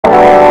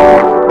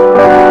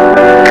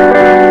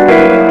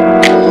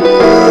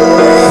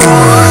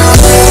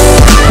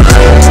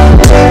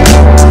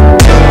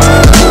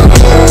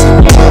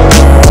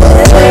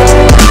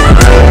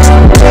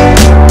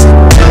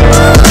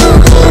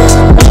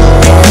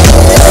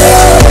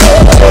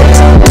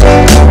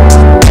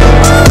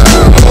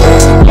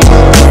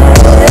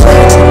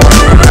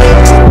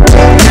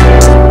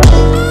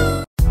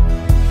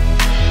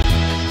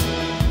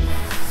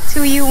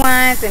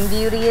Peace and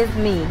Beauty is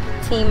me,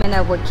 teaming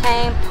up with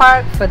Kane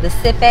Park for the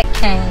Sip at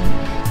Kane,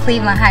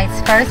 Cleveland Heights'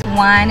 first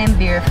wine and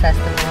beer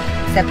festival,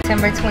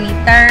 September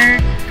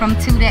 23rd from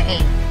 2 to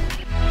 8.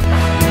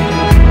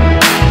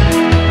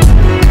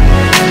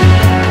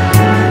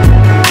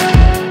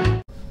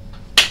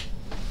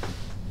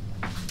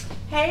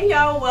 Hey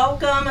y'all,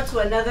 welcome to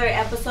another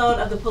episode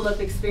of the Pull Up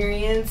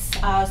Experience.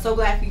 So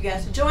glad for you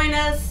guys to join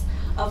us.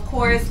 Of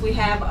course, we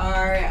have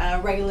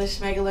our regular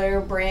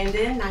schmegular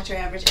Brandon, not your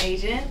average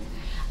agent.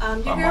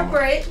 Your girl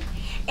Britt.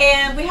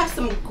 And we have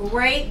some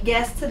great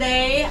guests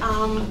today.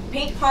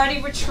 Pink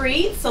Party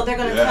Retreat. So they're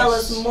going to tell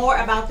us more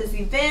about this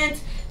event,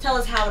 tell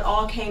us how it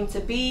all came to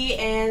be,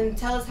 and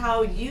tell us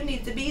how you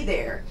need to be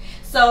there.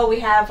 So we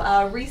have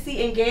Reese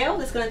and Gail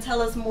that's going to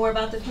tell us more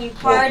about the Pink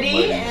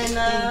Party. And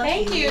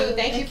thank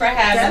you for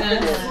having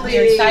us.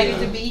 We're excited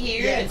to be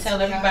here and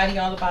tell everybody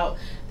all about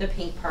the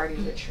Pink Party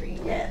Retreat.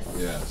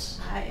 Yes.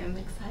 I am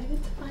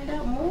excited to find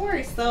out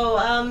more. So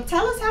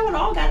tell us how it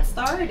all got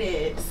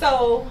started.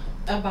 So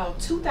about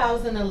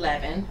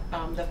 2011,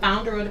 the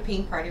founder of the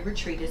Pink Party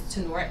Retreat is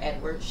Tenora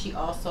Edwards. She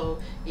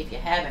also, if you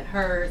haven't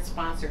heard,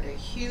 sponsored a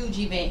huge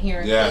event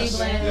here in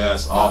Cleveland.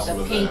 Yes, awesome.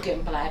 The Pink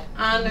and Black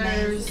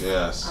Honors.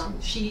 Yes.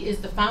 She is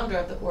the founder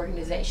of the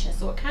organization.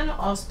 So it kind of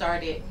all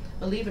started,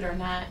 believe it or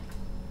not,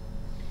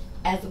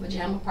 as a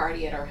pajama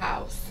party at her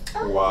house.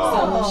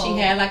 Wow. So she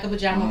had like a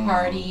pajama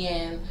party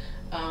and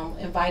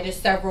invited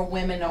several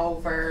women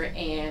over,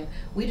 and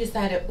we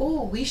decided,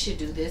 oh, we should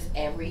do this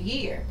every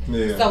year.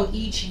 So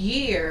each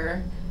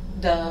year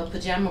the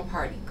pajama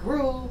party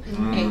grew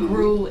and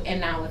grew, and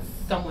now it's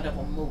somewhat of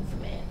a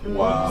movement.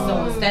 Wow.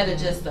 So instead of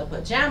just a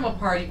pajama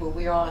party where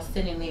we're all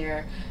sitting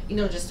there, you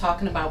know, just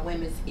talking about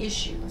women's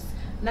issues,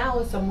 now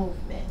it's a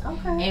movement.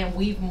 And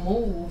we've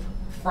moved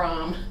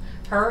from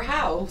her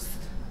house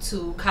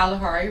to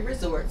Kalahari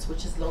Resorts,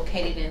 which is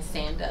located in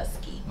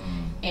Sandusky.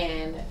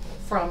 And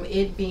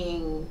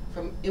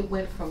it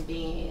went from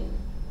being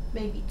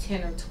maybe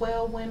 10 or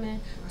 12 women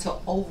to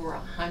over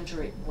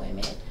 100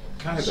 women.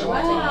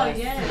 Wow,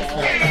 yes.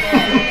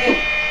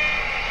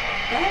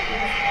 That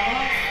is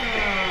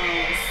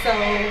awesome. So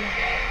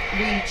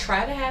we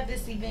try to have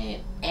this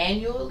event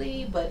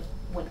annually, but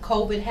when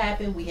COVID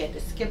happened, we had to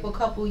skip a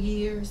couple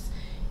years.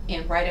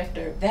 And right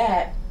after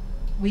that,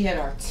 we had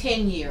our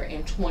 10 year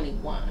in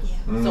 21.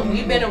 So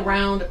we've been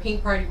around the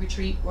Pink Party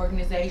Retreat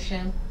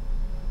organization.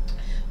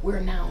 We're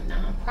now a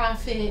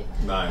nonprofit.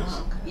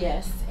 Nice.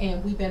 Yes,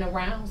 and we've been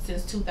around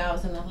since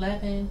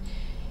 2011,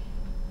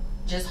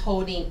 just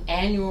holding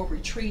annual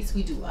retreats.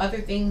 We do other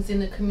things in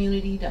the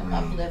community to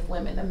uplift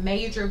women. The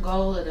major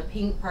goal of the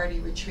Pink Party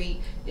Retreat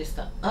is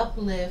to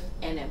uplift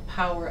and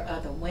empower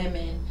other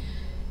women,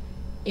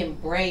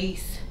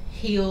 embrace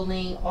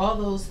healing, all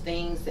those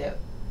things that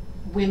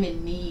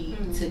women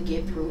need to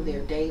get through their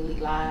daily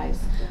lives.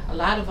 A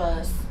lot of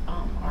us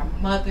are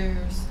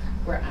mothers,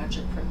 we're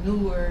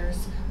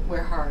entrepreneurs,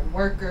 we're hard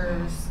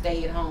workers,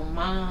 stay-at-home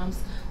moms.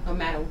 No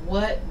matter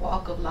what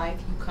walk of life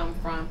you come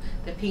from,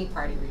 the Pink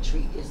Party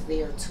Retreat is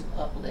there to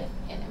uplift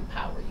and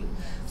empower you.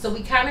 So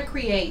we kind of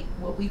create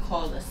what we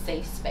call a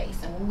safe space.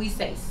 And when we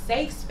say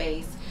safe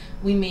space,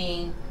 we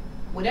mean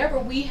whatever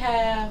we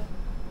have,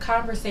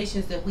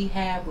 conversations that we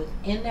have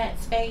within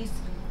that space,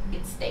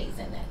 it stays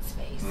in that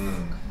space.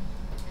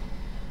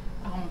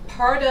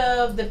 Part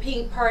of the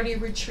Pink Party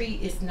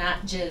Retreat is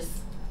not just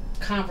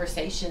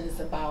conversations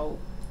about,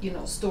 you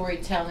know,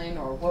 storytelling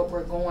or what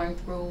we're going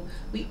through.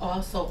 We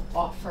also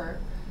offer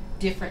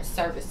different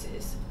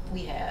services.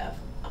 We have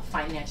a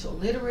financial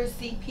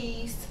literacy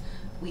piece,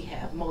 we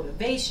have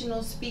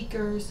motivational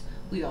speakers,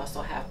 we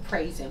also have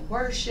praise and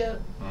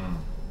worship.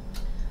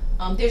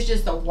 There's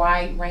just a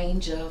wide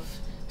range of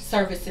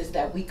services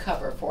that we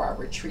cover for our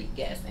retreat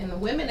guests, and the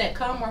women that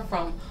come are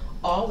from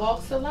all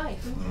walks of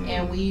life.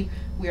 And we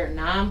are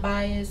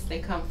non-biased. They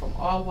come from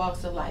all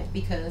walks of life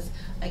because,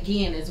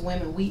 again, as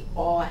women, we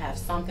all have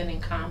something in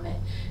common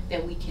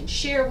that we can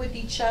share with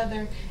each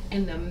other.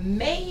 And the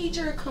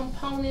major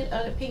component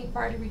of the Pink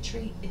Party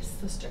Retreat is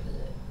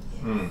sisterhood.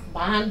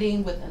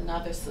 Bonding with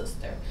another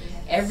sister.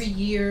 Every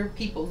year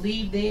people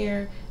leave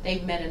there,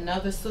 they've met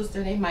another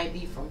sister. They might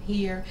be from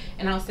here,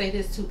 and I'll say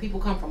this too, people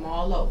come from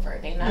all over.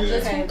 They're not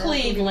just from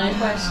Cleveland.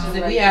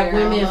 We have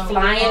women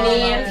flying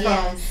in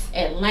from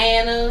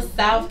Atlanta,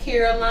 South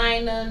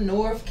Carolina,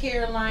 North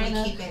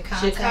Carolina,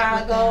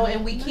 Chicago,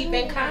 and we keep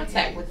in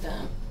contact with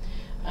them.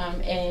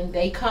 And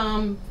they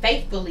come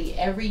faithfully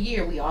every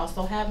year. We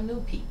also have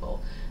new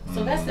people.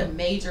 So that's the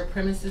major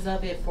premises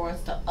of it, for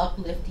us to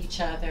uplift each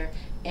other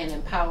and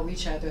empower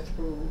each other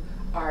through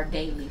our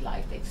daily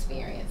life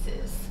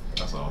experiences.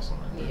 That's awesome.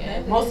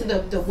 Yeah, most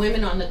of the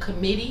women on the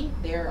committee,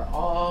 they're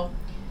all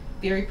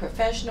very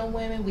professional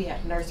women. We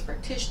have nurse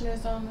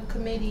practitioners on the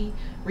committee.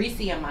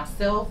 Reese and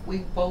myself,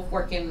 we both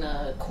work in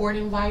the court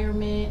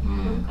environment.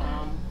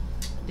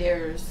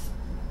 There's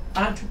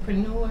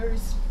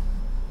entrepreneurs,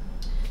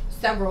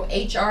 several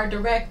HR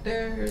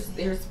directors,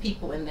 there's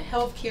people in the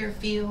healthcare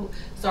field.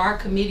 So our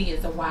committee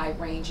is a wide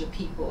range of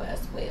people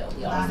as well.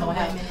 We also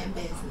have women in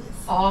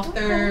business,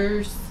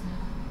 authors,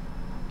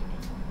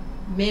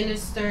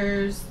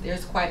 ministers.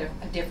 There's quite a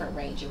different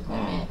range of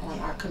women on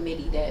our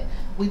committee that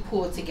we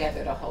pulled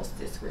together to host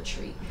this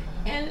retreat.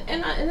 And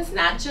it's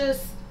not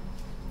just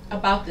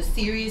about the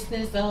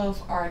seriousness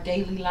of our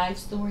daily life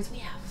stories. We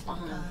have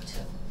fun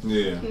too.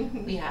 Yeah.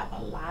 We have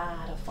a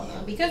lot of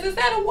fun because it's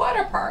at a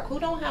water park. Who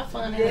don't have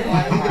fun at a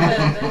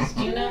water park?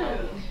 You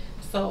know.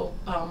 So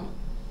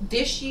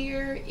this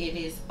year it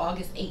is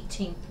August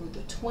 18th through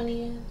the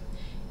 20th.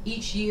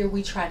 Each year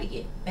we try to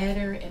get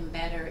better and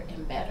better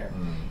and better.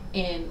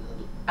 And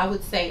I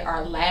would say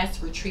our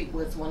last retreat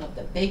was one of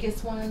the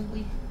biggest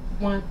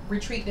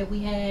retreat that we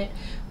had.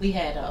 We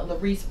had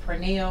Larice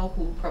Purnell,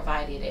 who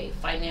provided a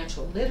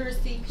financial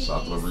literacy piece.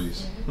 South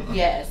Larice.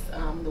 Yes,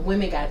 the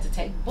women got to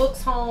take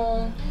books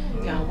home.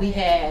 We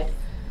had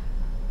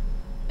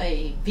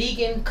a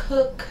vegan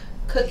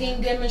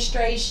cooking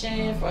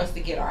demonstration for us to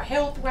get our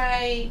health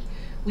right.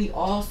 We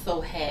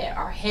also had,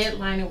 our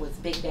headliner was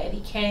Big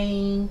Daddy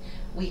Kane.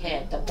 We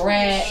had the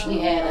Brat. We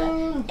had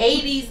a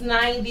 80s,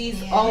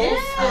 90s old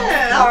school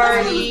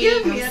party.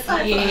 We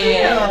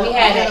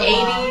had an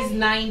 80s,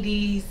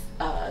 90s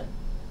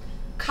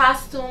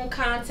costume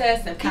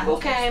contest, and people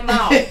came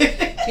out.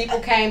 People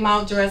came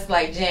out dressed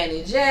like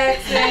Janet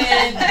Jackson.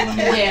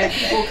 We had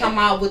people come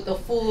out with the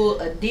full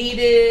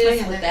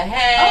Adidas, with the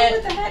hat. Oh,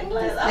 with the hat and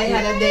gloves. They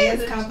had a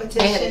dance competition.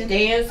 They had a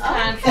dance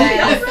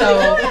contest,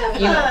 so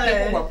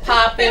people were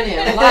popping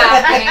and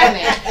laughing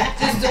and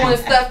just doing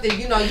stuff that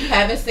you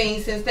haven't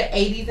seen since the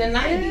 80s and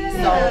 90s.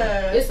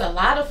 So it's a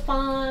lot of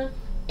fun,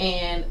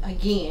 and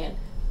again,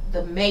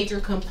 the major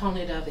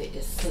component of it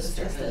is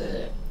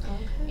sisterhood.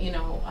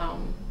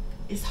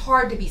 It's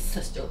hard to be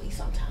sisterly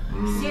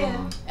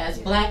sometimes. As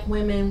Black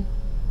women,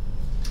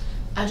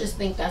 I just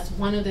think that's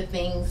one of the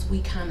things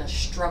we kind of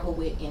struggle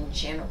with in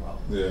general.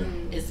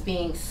 Is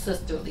being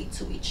sisterly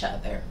to each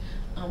other.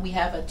 We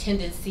have a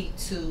tendency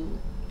to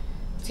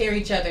tear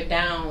each other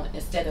down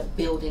instead of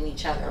building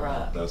each other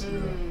up. That's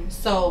good.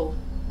 So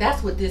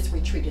that's what this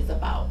retreat is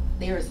about.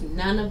 There is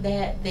none of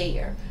that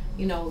there.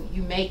 You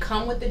may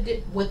come with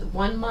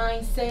one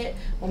mindset,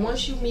 but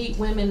once you meet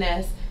women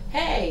that's,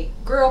 hey,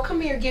 girl,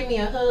 come here, give me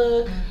a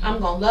hug. I'm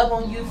going to love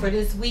on you for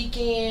this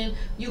weekend.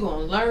 You're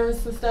going to learn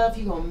some stuff.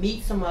 You're going to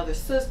meet some other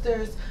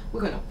sisters. We're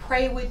going to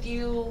pray with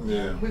you.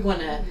 We're going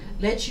to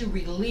let you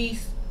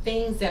release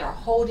things that are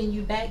holding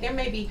you back. There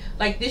may be,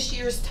 like this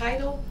year's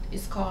title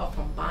is called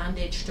From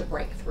Bondage to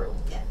Breakthrough.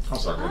 Yes. I'm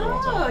sorry, go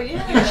one time. Oh,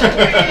 yeah.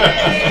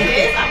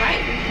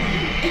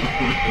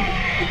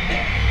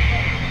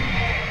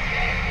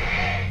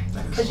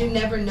 Because you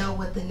never know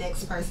what the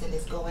next person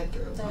is going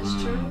through.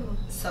 That's true.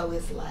 So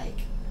it's like,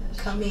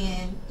 come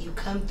in, you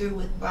come through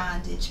with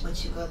bondage,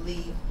 but you're going to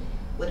leave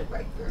with a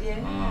breakthrough.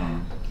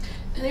 And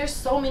there's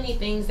so many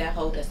things that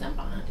hold us in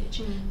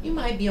bondage. You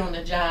might be on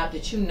a job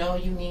that you know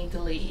you need to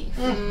leave.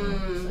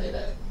 Say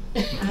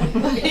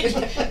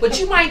that. But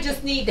you might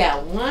just need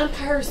that one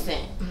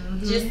person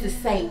just to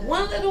say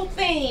one little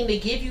thing to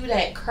give you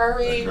that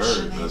courage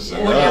or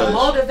that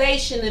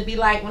motivation to be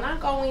like, when I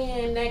go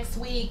in next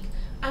week,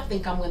 I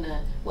think I'm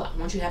gonna. Well, I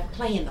want you to have a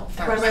plan though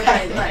first.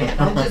 Right.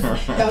 Don't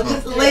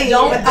just leave.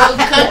 Don't come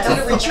to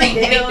the retreat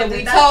and think that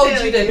we told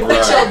you to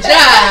quit your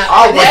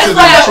job. That's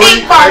what the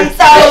pink party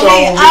told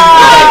me.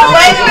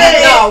 Wait a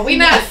minute. No, we're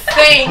not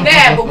saying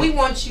that, but we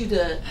want you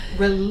to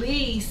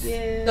release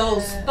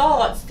those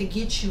thoughts to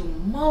get you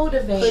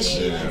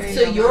motivated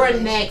to your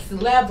next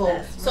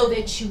level, so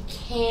that you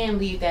can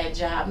leave that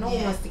job. No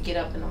one wants to get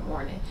up in the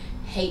morning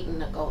hating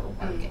to go to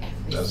work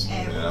every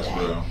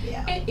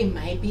day. And it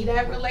might be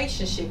that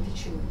relationship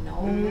that you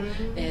know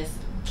that's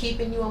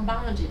keeping you in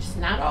bondage. It's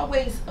not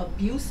always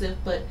abusive,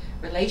 but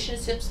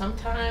relationships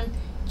sometimes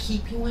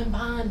keep you in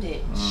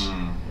bondage.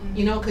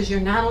 Because you're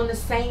not on the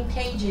same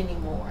page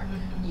anymore.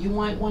 You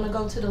might want to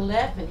go to the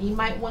left and he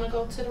might want to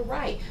go to the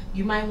right.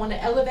 You might want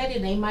to elevate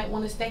and they might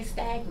want to stay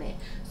stagnant.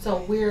 So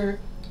we're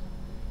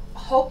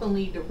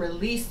hoping to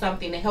release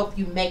something to help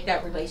you make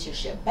that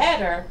relationship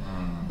better,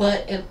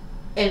 but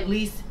at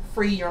least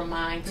free your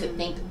mind to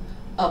think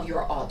of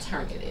your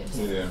alternatives.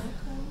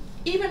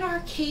 Even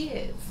our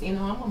kids, I'm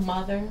a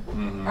mother.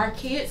 Our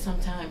kids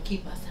sometimes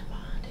keep us in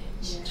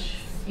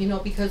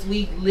bondage, because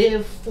we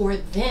live for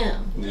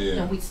them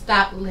and we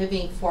stop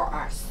living for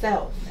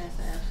ourselves.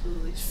 That's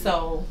absolutely true.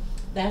 So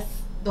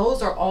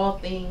those are all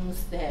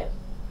things that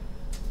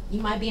you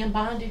might be in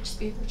bondage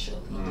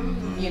spiritually.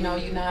 You're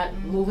not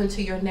moving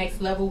to your next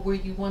level where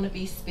you want to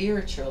be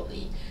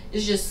spiritually.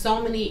 There's just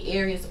so many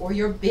areas. Or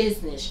your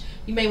business.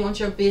 You may want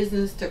your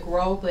business to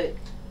grow, but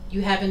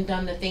you haven't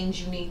done the things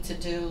you need to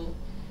do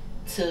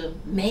to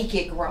make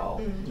it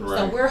grow.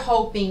 So we're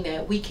hoping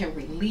that we can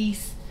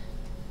release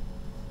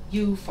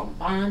you from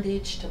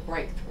bondage to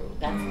breakthrough.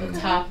 That's the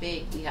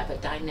topic. We have a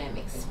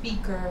dynamic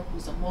speaker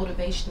who's a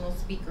motivational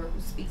speaker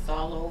who speaks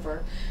all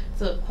over.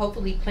 So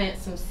hopefully plant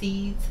some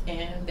seeds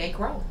and they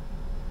grow.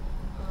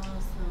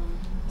 Awesome.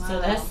 Wow.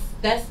 So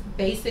that's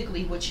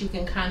basically what you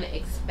can kind of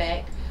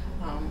expect.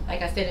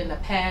 Like I said, in the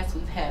past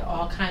we've had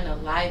all kind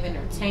of live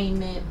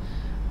entertainment.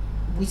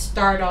 We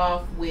start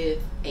off with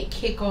a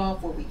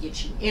kickoff where we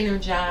get you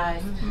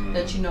energized,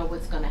 let you know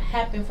what's going to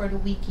happen for the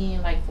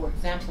weekend. Like, for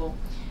example,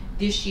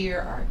 this year,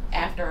 or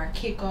after our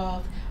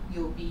kickoff,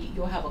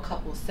 you'll have a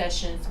couple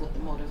sessions with the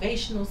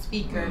motivational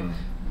speaker.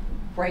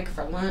 Break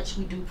for lunch.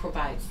 We do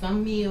provide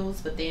some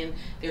meals, but then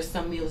there's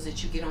some meals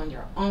that you get on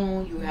your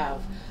own. You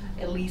have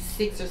at least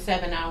 6 or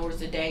 7 hours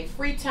a day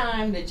free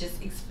time to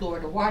just explore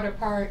the water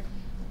park.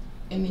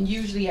 And then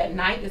usually at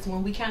night is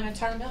when we kind of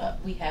turn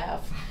up. We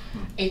have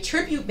a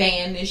tribute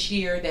band this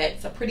year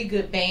that's a pretty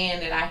good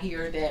band that I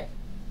hear that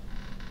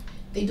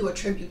they do a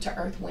tribute to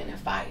Earth, Wind, and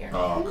Fire.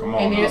 Oh, come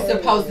on. And they're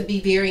supposed to be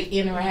very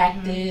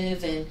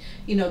interactive and,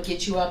 you know,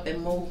 get you up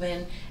and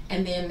moving.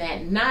 And then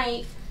that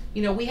night,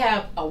 you know, we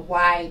have a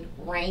wide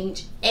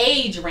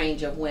age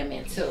range of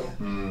women too.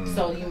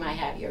 So you might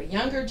have your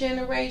younger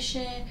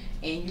generation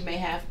and you may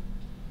have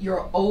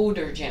your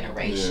older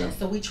generation.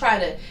 So we try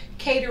to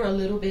cater a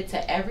little bit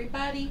to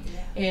everybody.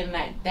 And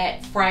like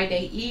that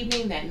Friday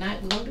evening, that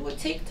night, we're going to do a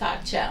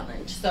TikTok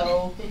challenge.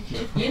 So,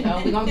 you know,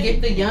 we're going to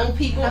get the young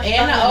people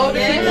and the older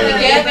people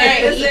together.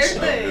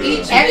 And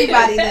each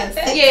everybody does.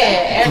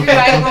 Yeah,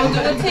 everybody going to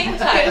do a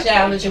TikTok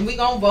challenge. And we're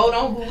going to vote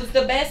on who's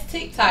the best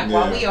TikTok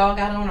while we all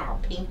got on our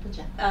pink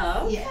pajamas.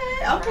 Oh,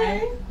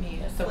 okay.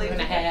 Yeah, so we're going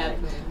to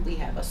we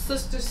have a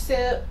sister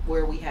sip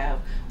where we have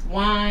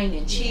wine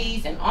and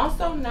cheese and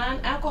also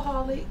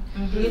non-alcoholic,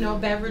 you know,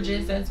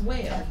 beverages as well.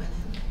 Definitely.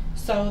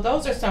 So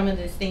those are some of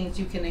the things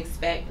you can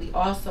expect. We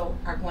also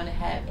are going to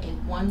have a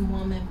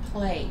one-woman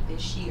play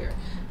this year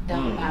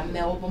done by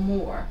Melba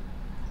Moore.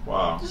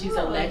 Wow. She's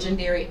a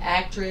legendary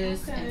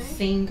actress and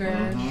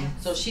singer.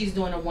 So she's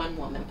doing a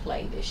one-woman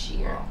play this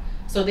year. Wow.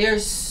 So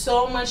there's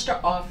so much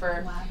to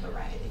offer. Wide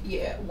variety.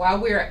 Yeah, while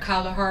we're at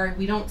Kalahari,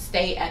 we don't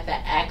stay at the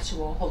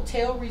actual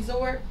hotel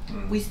resort.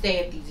 We stay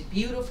at these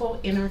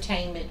beautiful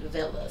entertainment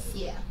villas.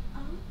 Yeah.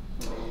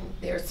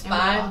 There's And we're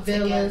 5 all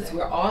villas. together.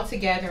 We're all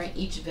together in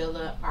each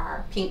villa.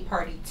 Our Pink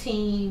Party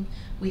team.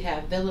 We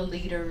have villa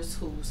leaders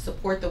who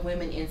support the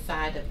women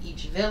inside of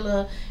each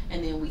villa,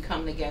 and then we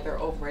come together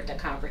over at the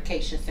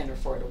Convocation Center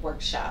for the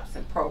workshops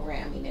and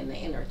programming and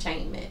the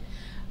entertainment.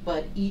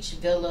 But each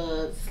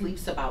villa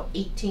sleeps about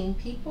 18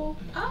 people.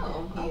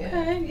 Oh, Yeah.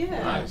 okay,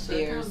 yeah. Nice.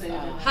 There's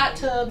hot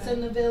tubs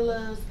in the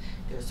villas.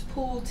 There's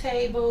pool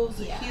tables,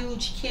 a Yeah.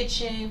 huge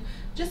kitchen,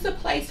 just a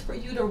place for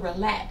you to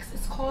relax.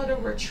 It's called a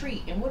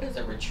retreat. And what does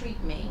a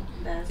retreat mean?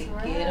 That's To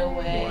right. get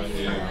away.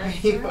 Yeah.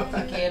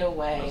 To get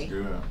away. That's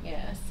good.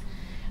 Yes.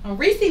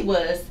 Reese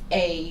was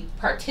a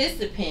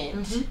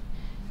participant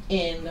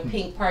in the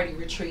Pink Party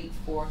retreat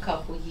for a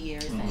couple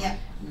years. And Yep.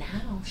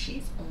 now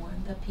she's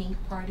on the Pink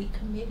Party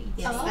committee.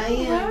 Yes, Oh, I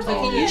am. wow. So can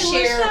Oh, you yeah.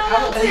 share?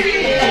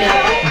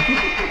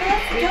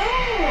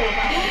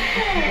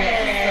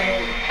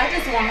 I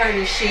just want her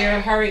to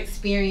share her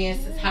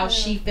experiences, how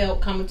she felt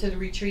coming to the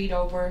retreat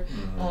over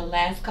the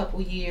last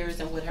couple years,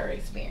 and what her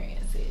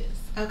experience is.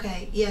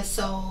 Okay, yeah,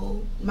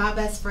 so my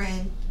best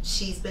friend,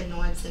 she's been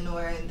knowing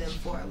Tenora and them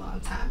for a long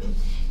time, and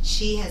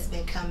she has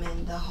been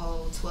coming the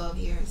whole 12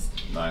 years.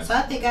 Nice. So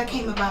I think I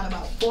came about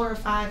 4 or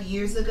 5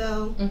 years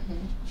ago,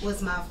 Mm-hmm.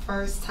 was my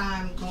first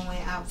time going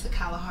out to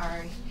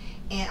Kalahari.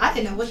 And I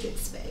didn't know what to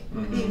expect.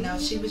 You know,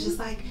 she was just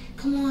like,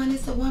 come on,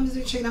 it's a women's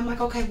retreat. I'm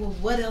like, okay, well,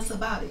 what else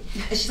about it?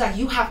 And she's like,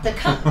 you have to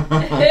come.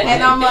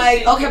 And I'm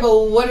like, okay,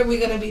 but what are we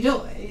going to be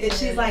doing? And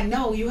she's like,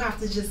 no, you have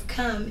to just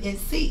come and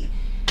see.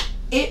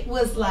 It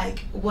was like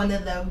one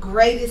of the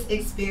greatest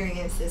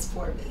experiences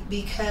for me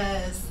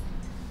because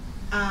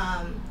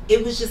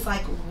it was just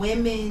like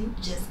women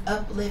just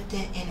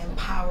uplifting and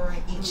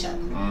empowering each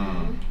other.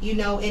 You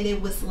know, and it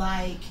was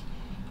like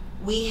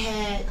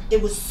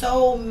it was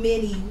so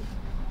many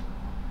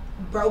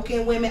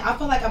broken women. I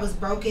feel like I was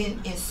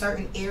broken in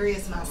certain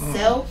areas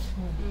myself.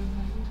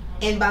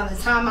 And by the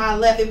time I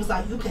left, it was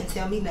like, you couldn't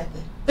tell me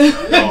nothing. It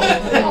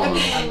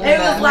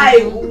was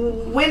like,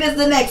 when is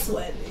the next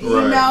one?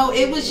 You know,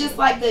 it was just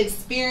like the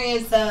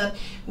experience of,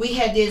 we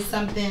had did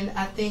something,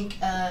 I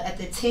think, at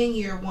the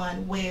 10-year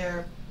one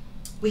where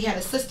we had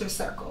a sister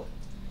circle.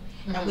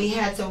 And we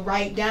had to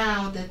write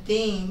down the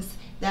things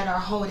that are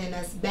holding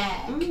us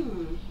back.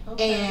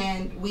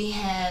 And we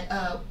had,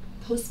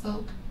 who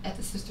spoke at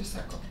the sister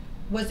circle?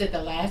 Was it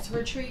the last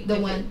retreat? The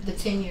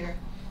 10-year.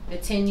 The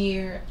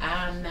 10-year,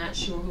 I'm not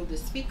sure who the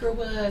speaker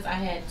was. I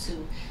had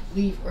to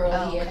leave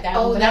early at that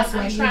one. But that's I'm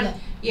right. trying.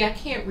 Yeah, I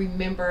can't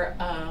remember.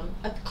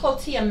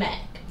 Clotia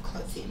Mack.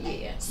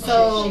 Yeah.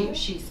 So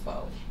she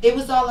spoke. it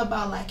was all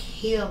about like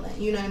healing,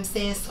 you know what I'm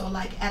saying? So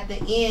like at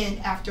the end,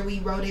 after we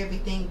wrote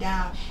everything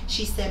down,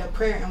 she said a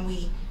prayer and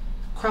we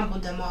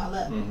crumpled them all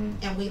up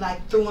and we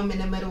like threw them in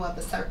the middle of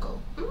a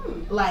circle.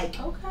 Like,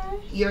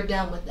 you're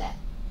done with that.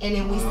 And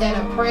then we said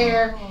a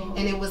prayer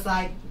and it was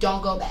like,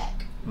 don't go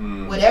back.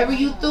 Whatever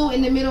you threw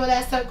in the middle of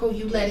that circle,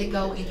 you let it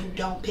go and you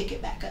don't pick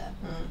it back up.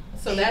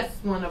 So that's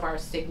one of our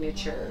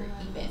signature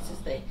events.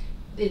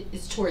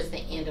 It's towards the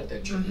end of the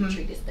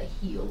retreat. It's the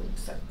healing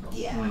circle.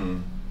 Yeah.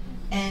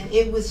 And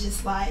it was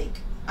just like,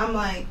 I'm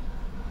like,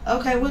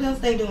 okay, what else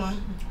they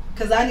doing?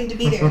 because I need to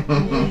be there.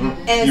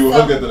 And You were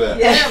so, hooked after that.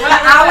 Yeah.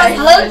 I was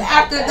hooked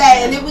after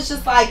that, and it was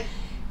just like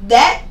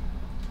that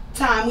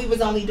time we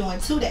was only doing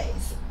 2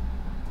 days.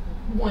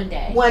 One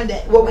day. One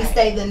day, well, we Right.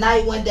 stayed the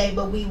night one day,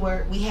 but we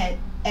had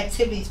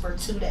activities for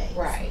 2 days.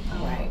 Right.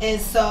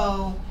 And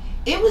so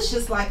it was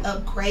just like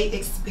a great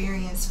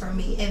experience for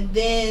me. And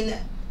then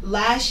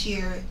last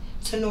year,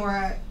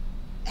 Tenora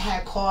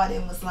had called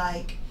and was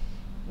like,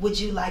 would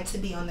you like to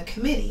be on the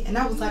committee? And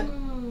I was like,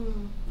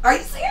 are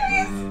you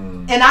serious?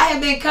 And I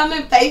have been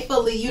coming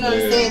faithfully, you know what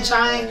I'm saying,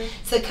 trying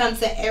to come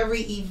to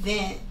every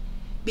event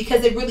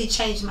because it really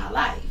changed my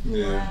life.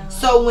 Yeah.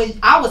 So when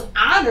I was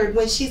honored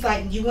when she's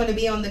like, you want to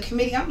be on the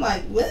committee? I'm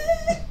like, what?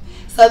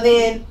 So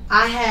then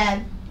I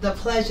had the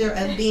pleasure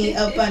of being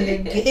up under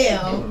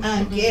Gail,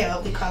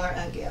 Gail, we call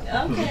her Gail.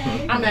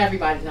 Okay. I'm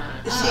everybody's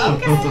aunt. And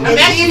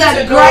she's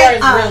Actually, a great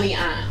Tenora's aunt. really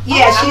aunt.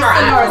 Yeah, she's her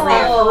Tenora's aunt.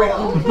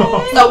 aunt for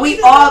real. So we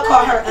all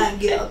call her Aunt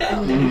Gail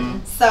though.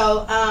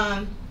 So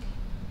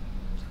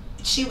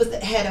she was the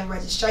head of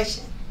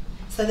registration.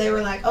 So they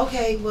were like,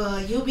 okay,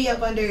 well, you'll be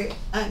up under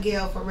Aunt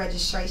Gail for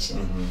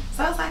registration.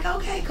 So I was like,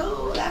 okay,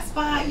 cool, that's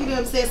fine. You know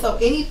what I'm saying? So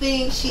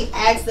anything she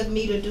asked of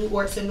me to do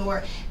or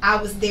Tenora,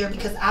 I was there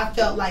because I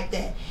felt like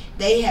that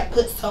they had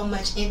put so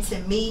much into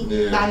me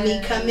by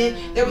me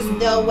coming. There was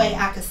no way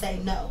I could say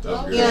no.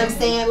 That's You know what I'm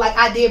saying? Like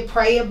I did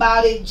pray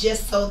about it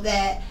just so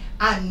that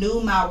I knew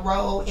my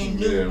role and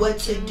knew what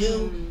to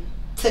do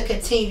to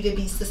continue to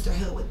be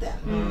sisterhood with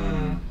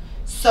them.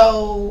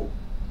 So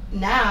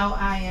now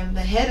I am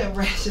the head of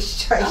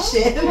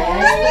registration. Pass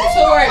the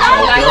torch.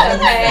 I like to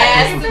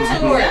pass the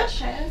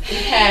torch.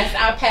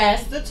 I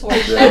passed the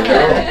torch.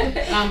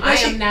 I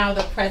am now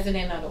the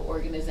president of the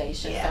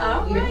organization.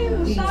 Yeah.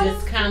 So we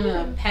just kind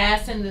of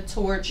passing the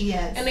torch.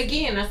 Yes. And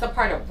again, that's a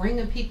part of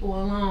bringing people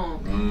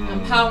along,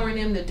 empowering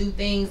them to do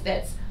things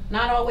that's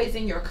not always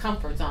in your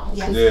comfort zone.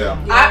 Yes. Yeah.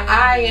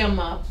 I am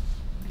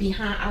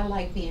behind. I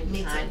like being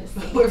behind the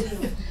scenes.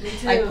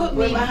 Like put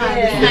me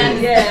behind the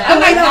scenes. I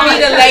like to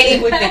be the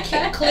lady with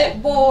the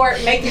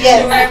clipboard, making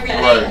sure everything.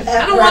 Right.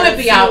 I don't want to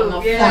be out in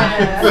the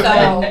front.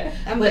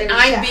 So, but very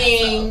I'm shy,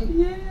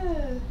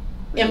 being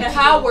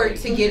empowered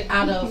to get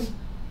out of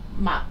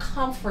my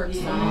comfort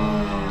zone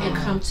and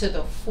come to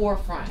the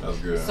forefront. That's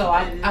good. So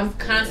I'm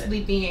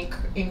constantly being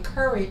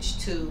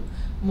encouraged to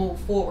move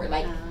forward.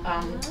 Like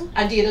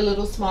I did a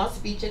little small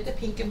speech at the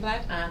Pink and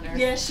Black Honors.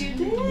 Yes, you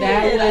did.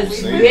 That was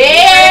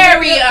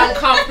very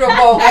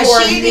uncomfortable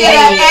for She me. did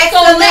an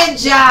excellent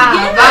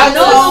job. I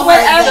know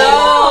wherever so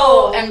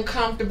you go.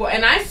 uncomfortable,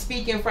 and I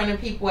speak in front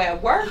of people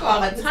at work all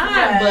the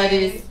time, but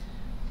it's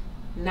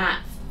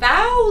not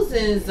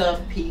thousands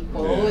of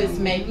people. It's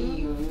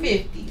maybe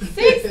 50,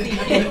 60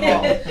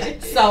 people.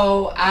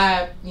 So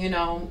I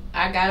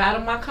got out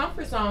of my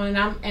comfort zone,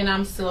 and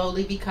I'm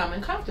slowly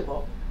becoming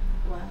comfortable.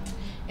 Wow.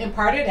 And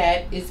part of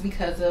that is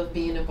because of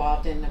being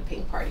involved in the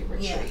Pink Party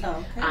Retreat. Yeah.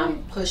 Okay.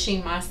 I'm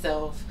pushing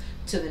myself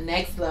to the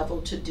next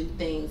level to do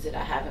things that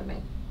I haven't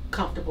been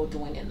comfortable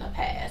doing in the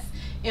past.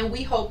 And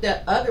we hope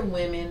that other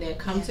women that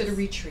come to the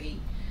retreat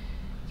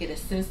get a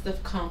sense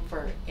of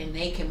comfort and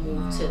they can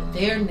move to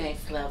their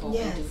next level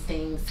and do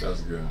things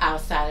That's good.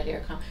 outside of their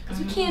comfort.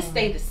 Because we can't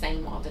stay the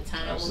same all the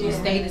time. Absolutely. When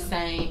you stay the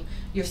same,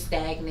 you're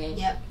stagnant.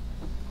 Yep.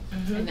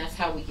 And that's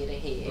how we get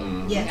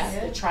ahead. We Yes.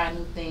 have to try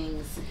new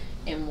things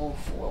and move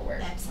forward.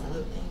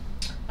 Absolutely.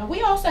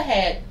 We also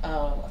had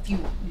a few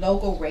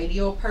local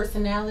radio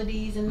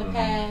personalities in the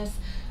past.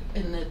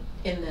 In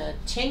the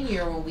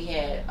 10-year when we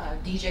had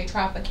DJ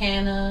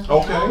Tropicana.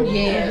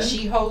 Okay. Yeah,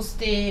 she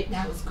hosted.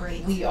 That was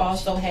great. We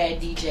also had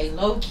DJ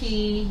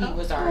Low-Key. He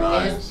was our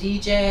Nice. guest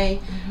DJ.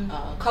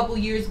 A couple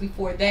years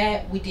before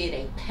that, we did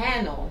a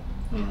panel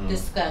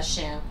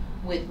discussion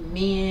with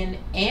men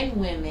and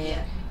women,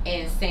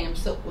 and Sam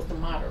Silk was the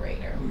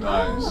moderator.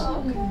 Nice.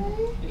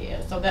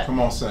 Yeah, so that. Come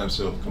on, Sam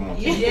Silk. Come on.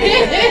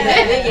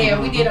 Yeah,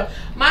 we did a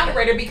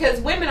moderator because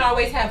women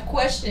always have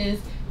questions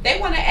they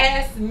want to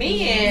ask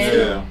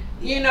men,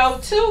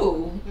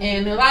 too.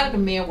 And a lot of the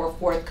men were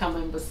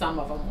forthcoming, but some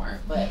of them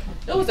weren't. But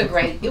it was a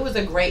great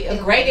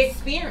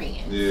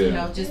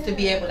experience, just to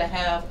be able to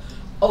have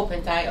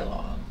open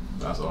dialogue.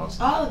 That's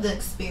awesome. All of the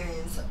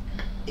experiences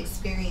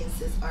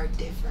are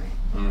different.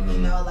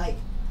 Like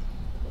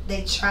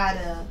they try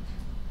to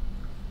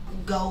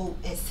go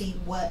and see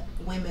what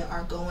women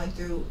are going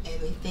through,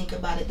 and we think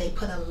about it. They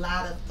put a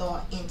lot of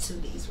thought into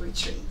these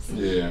retreats.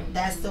 Yeah.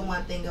 That's the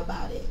one thing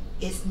about it.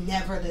 It's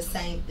never the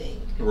same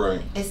thing.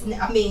 Right.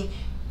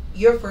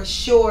 You're for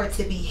sure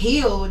to be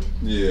healed.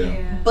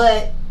 Yeah.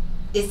 But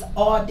it's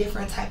all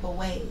different type of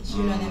ways.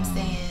 You know what I'm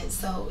saying?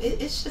 So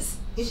it's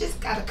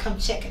just gotta come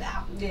check it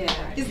out.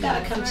 Yeah. It's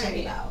gotta come check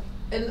it out.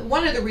 And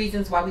one of the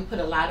reasons why we put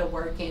a lot of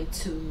work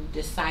into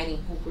deciding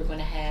who we're going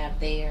to have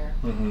there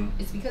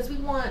is because we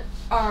want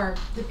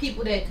the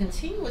people that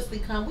continuously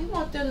come, we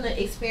want them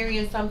to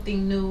experience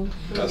something new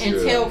and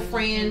tell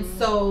friends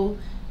so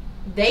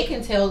they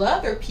can tell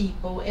other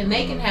people and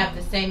they can have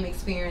the same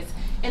experience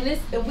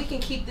and we can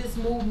keep this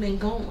movement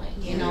going.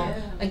 You know,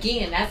 Yeah.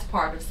 again, that's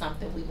part of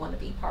something we want to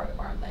be part of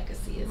our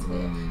legacy as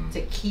well,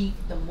 to keep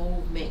the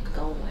movement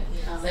going.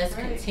 Let's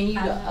Great. continue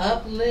I to love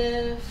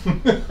uplift. I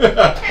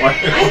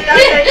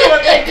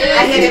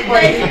hit it for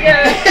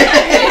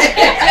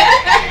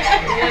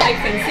We want to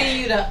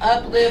continue to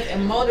uplift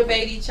and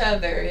motivate each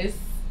other. It's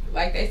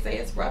like they say,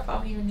 it's rough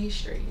out here in these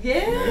streets.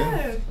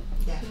 Yeah.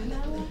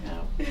 Definitely.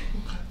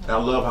 I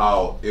love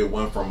how it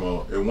went from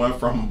a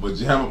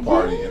pajama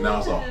party and now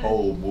it's a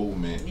whole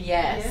movement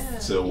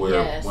Yes. to where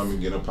Yes. women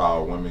get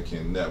empowered, women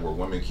can network,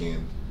 women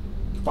can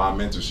find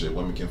mentorship,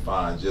 women can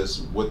find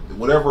just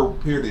whatever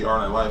period they are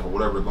in their life or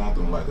whatever they're going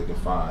through in life, they can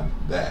find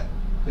that.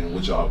 And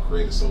what y'all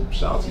created, so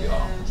shout out to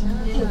y'all.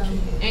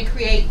 And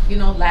create,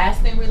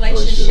 lasting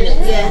relationships.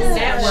 Yes,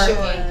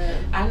 Networking. sure.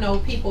 I know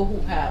people who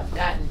have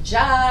gotten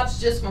jobs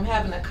just from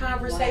having a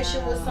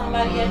conversation with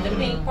somebody at the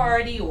pink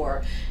party,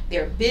 or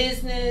their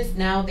business.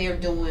 Now they were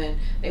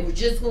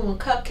just doing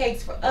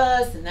cupcakes for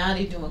us, and now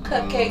they're doing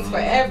cupcakes for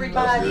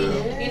everybody.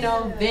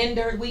 That's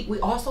Vendors. We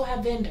also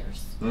have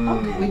vendors.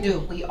 We do.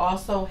 We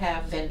also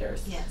have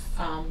vendors. Yes.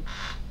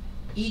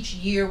 Each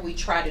year we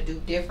try to do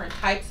different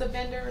types of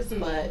vendors,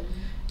 but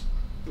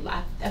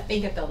I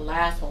think at the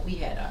last one we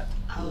had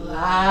a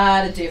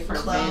lot of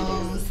different vendors.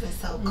 Clothes and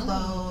soap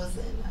clothes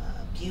and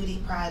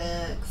beauty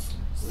products,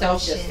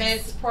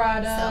 Self-defense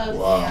products.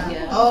 Wow.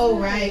 Yeah. Oh,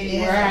 right.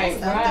 Yeah. Right.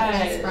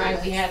 Self-defense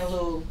products. We had a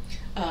little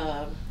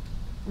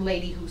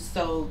lady who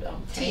sold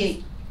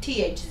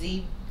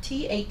THC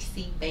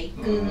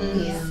baked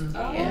goods.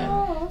 Yeah.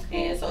 Oh,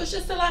 okay. And so it's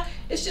just a lot.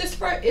 It's just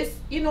it's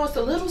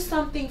a little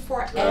something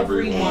for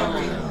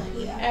everyone.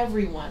 Yeah.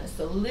 Everyone. It's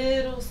a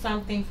little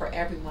something for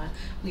everyone.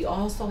 We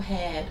also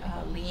had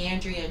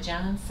Leandria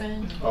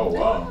Johnson, Oh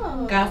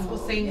wow. gospel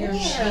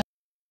singer.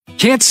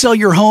 Can't sell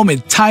your home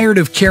and tired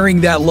of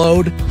carrying that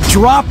load?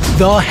 Drop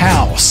the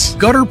house.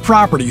 Gutter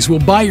Properties will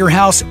buy your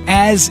house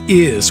as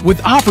is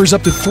with offers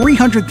up to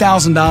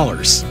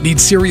 $300,000. Need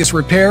serious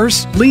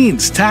repairs,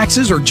 liens,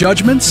 taxes, or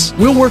judgments?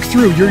 We'll work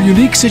through your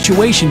unique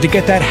situation to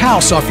get that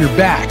house off your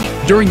back.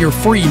 During your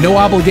free,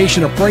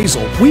 no-obligation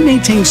appraisal, we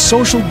maintain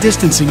social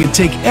distancing and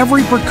take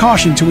every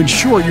precaution to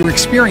ensure your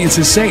experience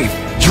is safe.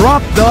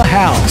 Drop the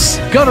house.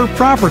 Gutter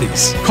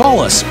Properties. Call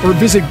us or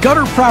visit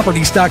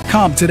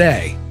gutterproperties.com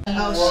today.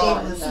 Oh,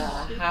 she was the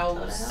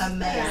house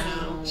amazing.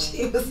 down.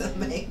 She was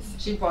amazing.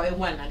 She brought, it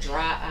wasn't a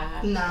dry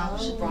eye. No.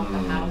 She brought the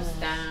house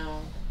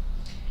down.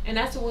 And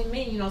that's what we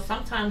mean.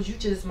 Sometimes you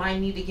just might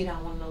need to get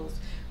on one of those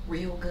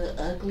real good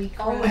ugly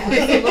cries.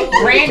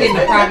 Brandon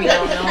probably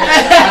don't know.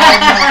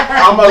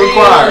 I'm a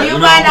required. You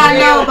might not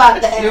know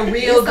about that. The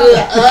real good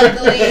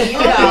ugly,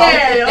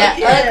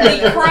 that ugly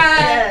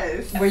cry.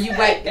 Where you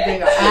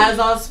your eyes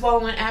all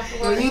swollen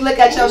afterwards. When you look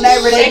at your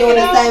neighbor, they doing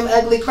the same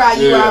ugly cry.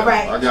 You all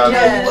right? I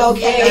got You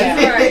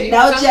okay? Right.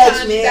 No Sometimes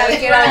judgment. You gotta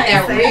get on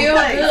that real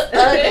good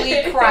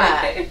ugly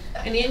cry,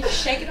 and then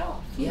just shake it off.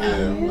 Yeah,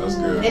 that's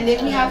good. And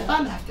then we have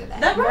fun after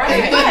that. That's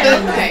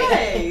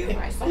Right.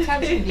 right.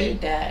 Sometimes you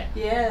need that.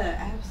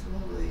 Yeah,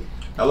 absolutely.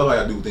 I love how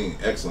y'all do things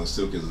excellence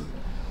too, because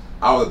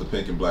I was at the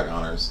Pink and Black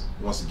Honors.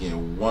 Once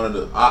again,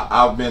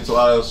 I've been to a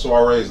lot of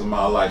soirees in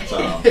my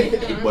lifetime,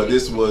 but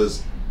this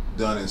was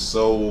done in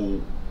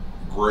so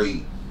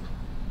great.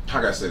 How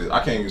can I say this? I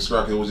can't even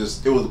describe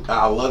it.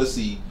 I love to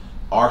see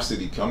our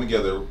city come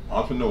together,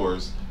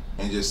 entrepreneurs,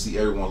 and just see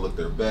everyone look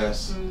their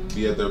best,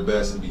 be at their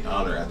best, and be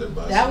honored at their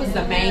best. That was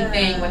the main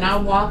thing. When I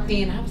walked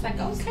in, I was like,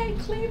 okay,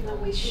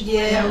 Cleveland, we should.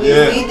 Yeah, we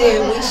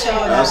did. We showed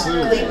out.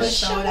 Absolutely. Cleveland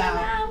showed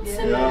out.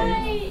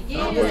 Tonight.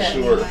 I'm Yeah. for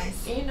sure. Nice.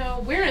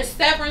 We're in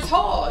Severance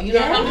Hall.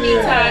 How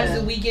many times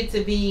do we get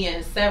to be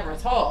in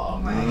Severance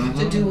Hall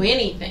to do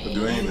anything? To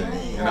do anything.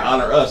 And to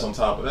honor us on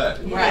top of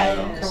that.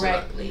 Right, So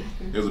correctly.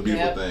 it was a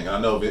beautiful thing. I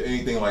know if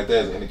anything like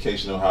that is an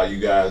indication of how you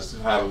guys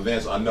have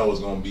events, I know it's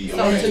going to be So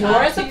amazing.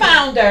 Tenora's the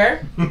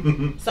founder.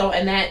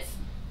 And that's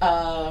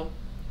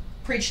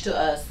preached to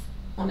us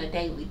on a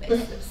daily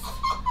basis.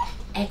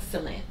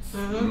 Excellence.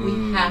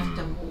 We have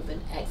to move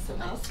in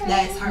excellence.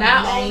 That's her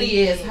Not main only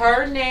is thing.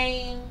 her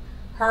name,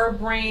 her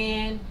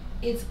brand,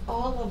 it's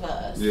all of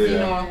us.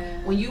 Yeah.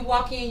 When you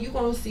walk in, you're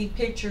going to see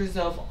pictures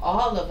of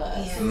all of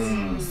us.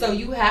 Yes. So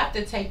you have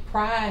to take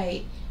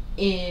pride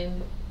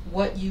in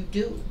what you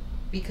do,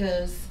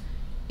 because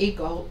it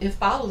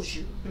follows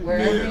you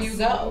wherever you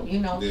go.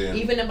 Yeah.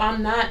 Even if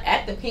I'm not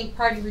at the Pink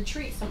Party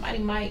Retreat, somebody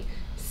might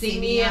see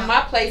me out. in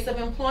my place of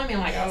employment,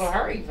 like, Yes. oh,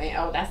 her event,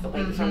 oh, that's the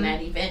lady from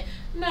that event.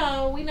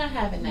 No, we're not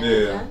having that.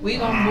 Yeah. We're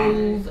going to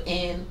move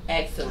in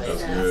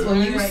excellence. That's good.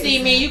 When you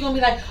see me, you're going to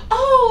be like,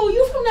 oh,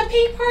 you from the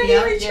Pink Party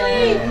Yep.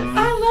 Retreat. Mhm.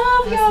 I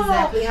love That's y'all.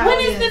 exactly how When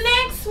it is the is.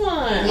 next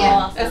one?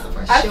 Yeah. That's-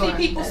 For I sure.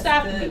 see people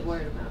stopping me.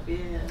 Word of mouth,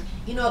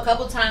 yeah. A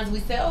couple times we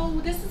said, oh,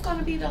 this is going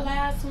to be the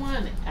last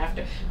one.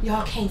 After,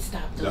 y'all can't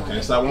stop doing Y'all can't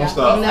it. stop, won't Y'all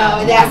stop.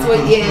 No, that's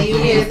what. Yeah, you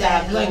hear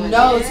that. Stop Like doing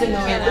no it. to no.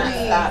 Cannot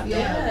Please. stop doing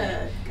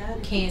Yeah.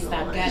 Can't stop.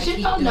 Gotta Because you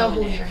keep don't know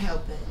doing who it. you're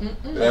helping.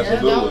 Mm-mm. You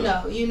Absolutely. don't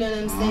know. You know what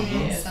I'm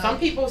saying? Yeah, So, some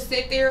people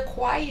sit there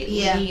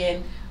quietly, Yeah.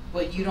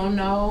 but you don't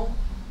know.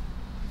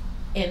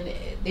 And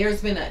there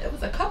was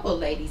a couple of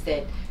ladies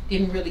that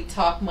didn't really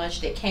talk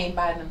much, that came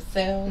by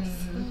themselves.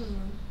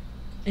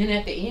 And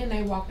at the end,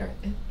 they walked her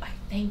like,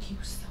 "Thank you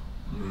so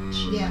much."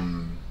 Yeah.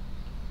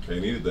 Okay,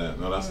 needed that.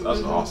 No, that's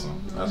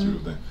awesome. That's a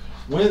beautiful thing.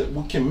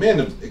 When can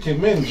men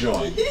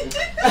join?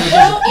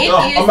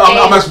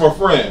 I'm asking for a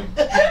friend.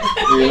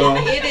 You know?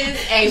 It is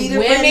a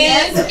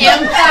women's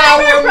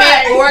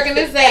empowerment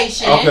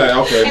organization. Okay.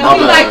 And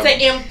we like to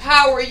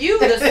empower you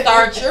to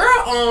start your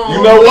own.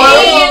 You know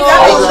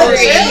what?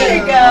 There we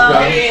go.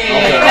 Okay.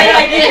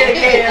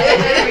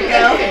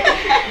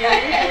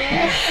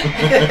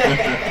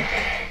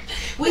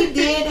 We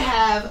did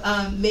have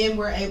men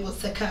were able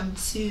to come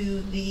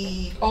to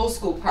the old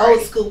school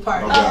party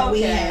that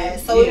we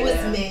had, so it was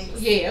mixed.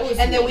 Yeah, it was.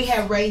 And then we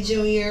had Ray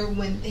Jr.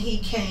 when he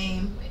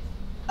came.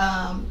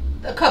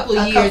 A couple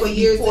of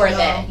years before ago.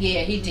 That.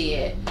 Yeah, he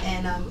did.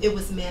 And it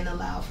was men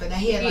allowed for that.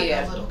 He had like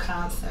a little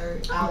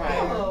concert out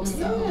there.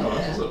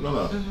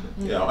 So.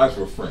 Yeah, I'll ask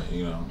for a friend,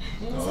 you know.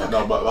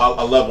 No, but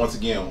I love, once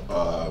again,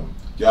 y'all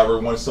ever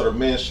want to start a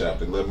men's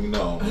chapter, let me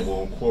know.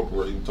 We'll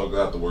incorporate, you can talk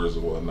afterwards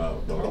or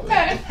whatnot.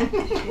 Okay.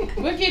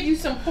 We'll give you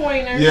some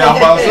pointers. Yeah, I'm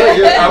about to say,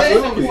 yeah,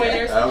 absolutely.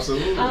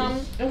 Absolutely.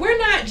 And we're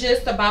not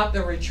just about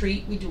the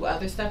retreat. We do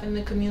other stuff in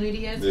the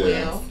community as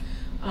well.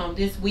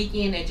 This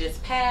weekend that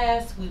just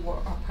passed, we were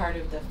a part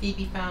of the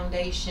Phoebe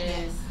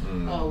Foundation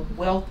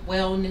Wealth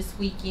Wellness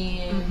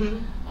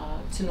Weekend.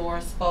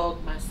 Tenora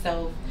spoke,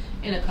 myself,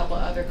 and a couple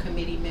other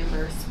committee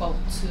members spoke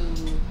to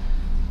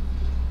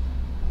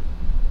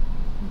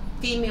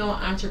female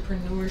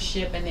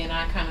entrepreneurship, and then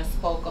I kind of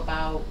spoke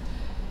about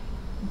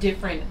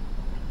different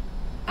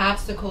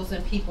obstacles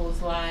in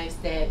people's lives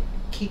that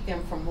keep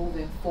them from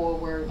moving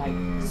forward, like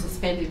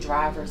suspended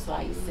driver's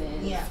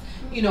license,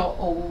 you know,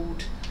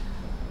 old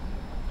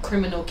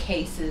criminal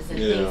cases and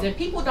things, and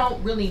people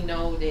don't really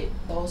know that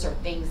those are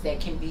things that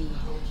can be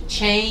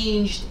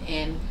changed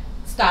and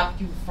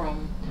stop you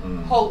from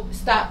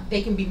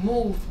they can be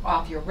moved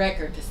off your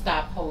record to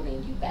stop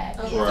holding you back.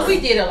 So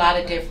we did a lot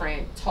of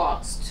different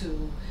talks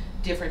to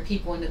different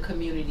people in the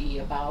community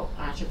about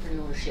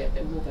entrepreneurship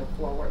and moving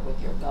forward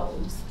with your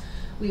goals.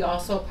 We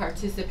also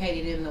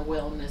participated in the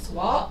wellness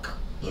walk.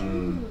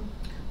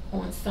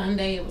 On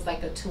Sunday, it was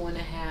like a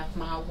 2.5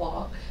 mile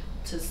walk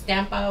to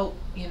stamp out,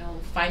 you know,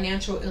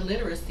 financial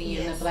illiteracy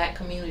in the Black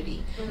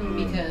community,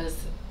 because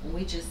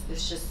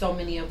it's just so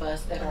many of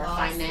us that are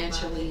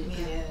financially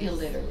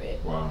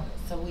illiterate. Wow.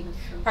 So we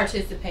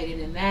participated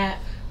in that.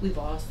 We've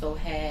also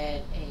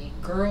had a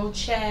girl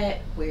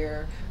chat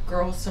where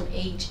girls from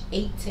age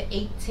 8 to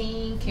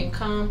 18 can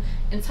come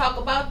and talk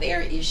about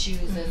their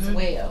issues as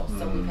well.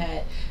 So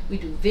we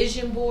do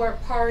vision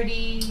board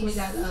parties. We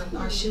got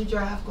our shoe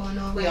drive going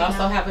on. We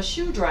also have a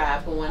shoe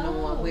drive going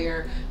on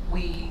where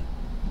we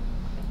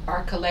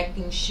are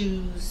collecting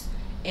shoes,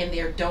 and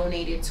they're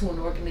donated to an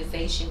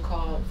organization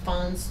called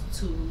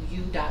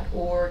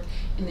funds2u.org,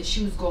 and the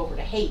shoes go over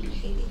to Haiti.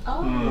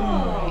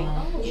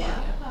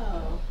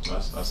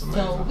 That's amazing.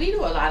 So we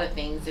do a lot of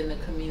things in the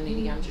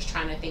community. I'm just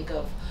trying to think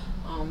of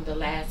the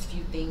last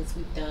few things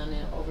we've done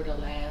over the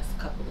last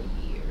couple of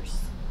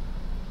years.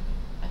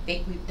 I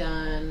think we've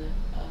done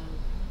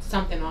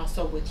something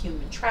also with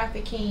human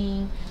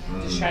trafficking.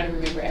 Just trying to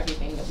remember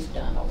everything that we've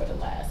done over the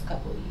last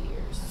couple of years.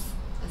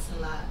 A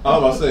lot. I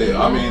was about to say,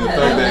 I mean, the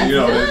fact that, you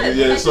know,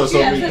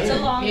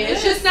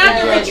 it's just not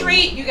the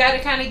retreat. You got to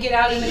kind of get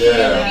out in the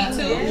community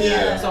too.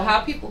 So how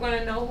people going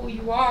to know who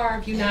you are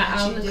if you're not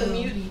out in the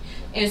community?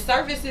 And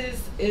service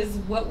is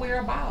what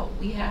we're about.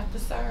 We have to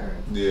serve.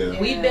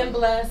 We've been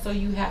blessed, so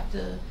you have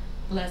to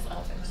bless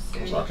others.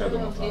 So I kept it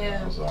on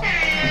time. I'm sorry.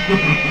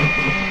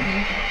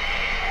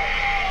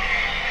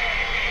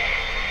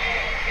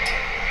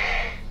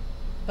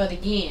 But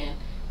again,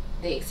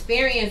 the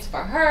experience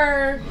for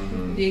her,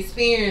 the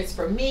experience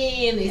for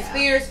me, and the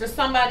experience for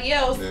somebody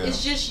else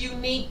is just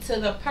unique to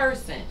the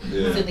person.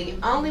 So the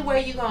only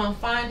way you're going to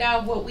find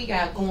out what we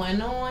got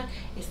going on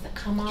is to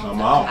come out to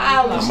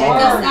college. Check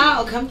us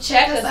out. Come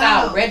check us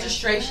out.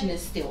 Registration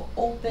is still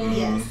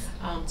open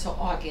to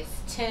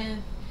August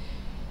 10th.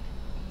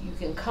 You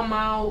can come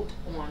out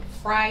on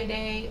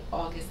Friday,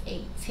 August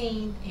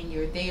 18th, and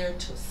you're there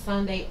till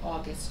Sunday,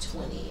 August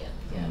 20th.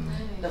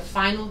 The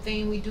final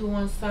thing we do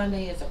on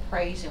Sunday is a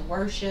praise and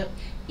worship.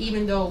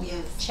 Even though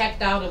you've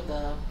checked out of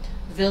the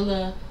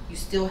villa, you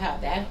still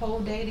have that whole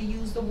day to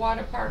use the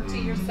water park to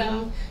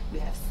yourself. You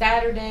have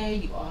Saturday,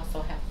 you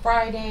also have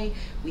Friday.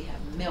 We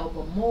have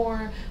Melba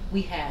Moore.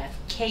 We have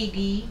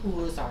KD,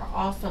 who is our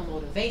awesome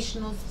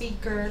motivational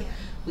speaker.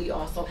 We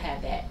also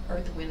have that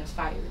Earth, Wind, and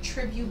Fire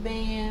tribute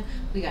band.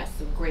 We got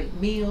some great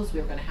meals.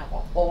 We're going to have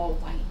an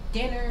all-white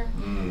dinner,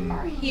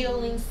 our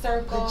healing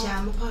circle,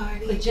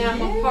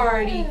 pajama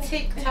party,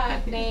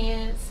 TikTok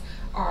dance,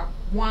 our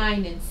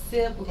wine and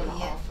sip. We're going to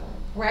offer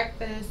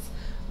breakfast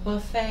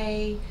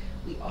buffet.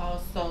 We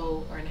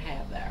also are going to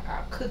have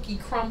our cookie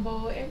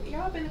crumble.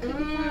 Y'all been a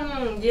cookie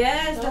crumble?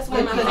 Yes, that's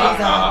one of my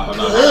I'm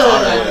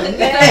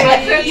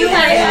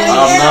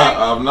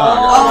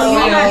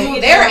not.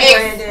 They're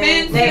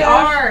expensive. They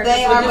are.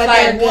 They are, but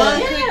they're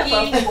one cookie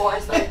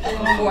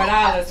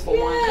 $4 for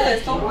one.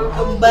 Good.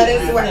 So But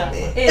it's worth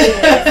it. It is.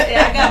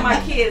 Yeah, I got my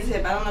kids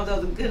hip. I don't know if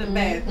those are good or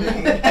bad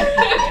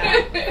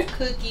things.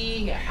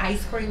 Cookie, got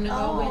ice cream to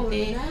go with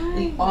it. Nice.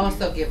 We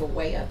also give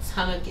away a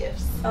ton of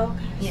gifts. Okay.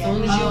 As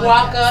soon as you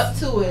walk up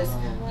to us,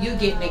 you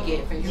getting a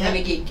gift, and you're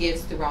gonna get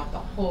gifts throughout the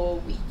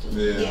whole weekend.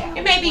 Yeah.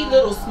 It may be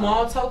little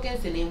small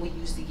tokens, and then we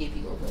usually give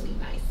you a really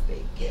nice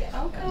big gift.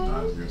 Okay.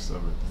 Nice, good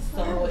stuff.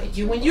 So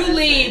when you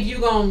leave, you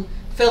gonna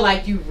feel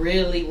like you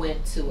really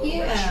went to a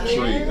Yeah. retreat.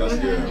 Sweet, that's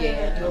good.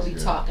 Yeah, we'll That's be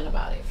good. talking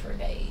about it for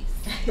days.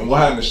 And we'll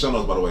have in the show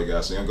notes, by the way,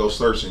 guys. So you can go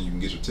search and you can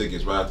get your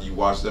tickets right after you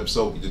watch the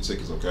episode. Get your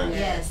tickets, okay?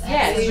 Yes.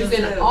 Yes, you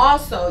absolutely. can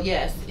also,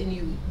 and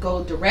you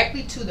go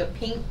directly to the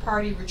Pink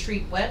Party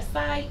Retreat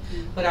website,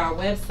 but our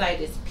website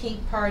is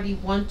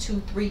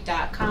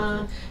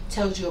pinkparty123.com.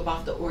 Tells you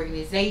about the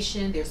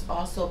organization. There's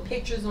also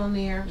pictures on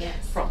there Yes.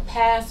 from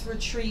past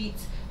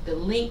retreats, the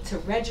link to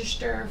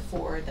register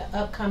for the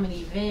upcoming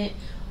event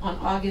on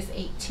August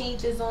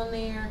 18th is on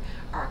there.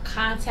 Our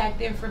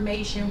contact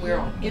information, we're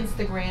on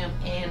Instagram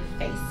and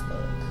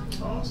Facebook.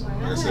 Awesome.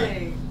 Like I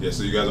said, yeah,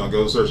 so you guys don't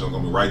go to search, I'm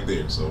going to be right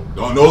there. So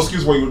no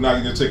excuse why you're not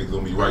getting your tickets. It's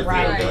going to be right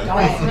there, okay?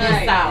 Don't miss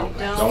Right. out.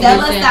 Don't Sell miss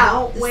us Listen,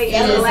 out. Wait It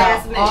till the is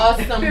last an minute.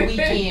 awesome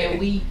weekend.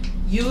 We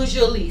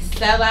usually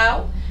sell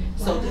out,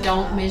 so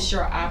don't miss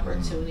your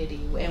opportunity.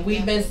 And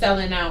we've been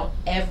selling out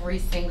every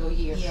single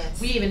year. Yes.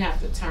 We even have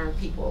to turn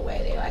people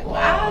away. They're like, well,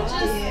 Wow.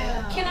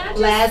 can I just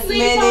Last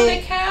sleep on the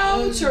minute.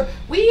 couch? Or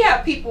we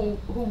have people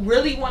who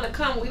really want to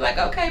come. We like,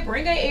 okay,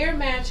 bring an air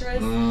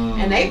mattress.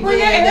 And they bring an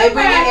Yeah, air they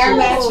bring an air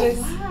mattress.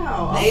 mattress.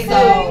 Wow. They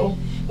okay. do.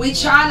 We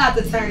try not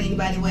to turn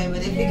anybody away,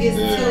 but if it gets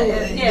Yeah. to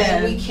it, Yeah.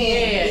 then we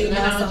can't. You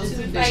know, so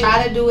just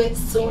try to do it You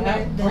sooner.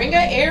 know, than bring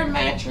an air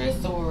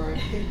mattress or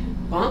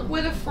bunk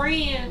with a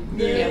friend.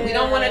 Yeah. We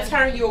don't want to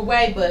turn you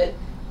away, but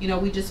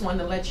we just want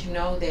to let you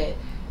know that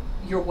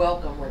you're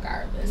welcome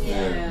regardless.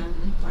 Yeah.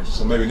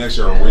 So maybe next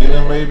year, a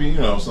arena, maybe,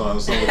 something a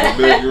little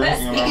bigger,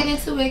 Speak it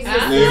into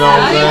existence. You know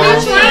what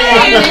I'm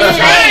saying? We're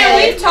trying.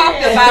 We've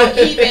talked about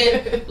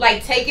even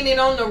like taking it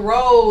on the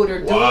road or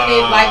doing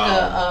it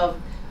like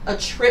a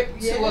trip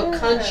to a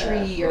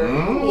country or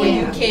where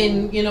you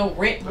can,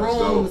 rent That's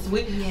dope.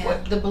 rooms. Yeah.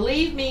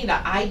 Believe me,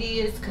 the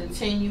ideas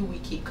continue. We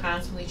keep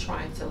constantly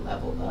trying to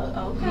level up.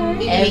 Okay.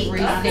 We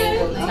Every meet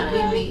single constantly.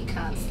 time. We meet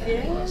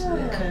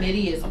constantly. The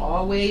committee is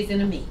always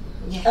in a meeting.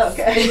 Yes.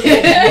 Okay.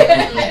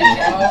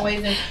 Always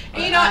in.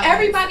 And,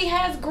 everybody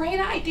has great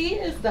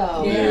ideas,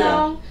 though.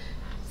 Yeah.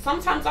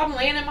 Sometimes I'm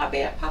laying in my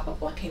bed, pop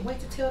up. I can't wait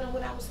to tell them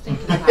what I was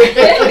thinking about.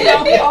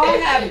 We all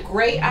have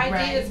great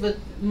ideas, but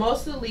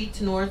mostly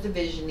Tenora's the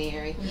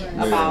visionary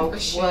about For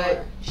sure.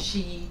 what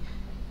she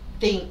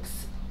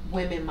thinks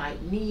women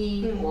might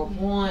need or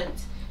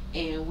want,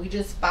 and we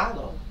just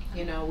follow.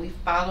 We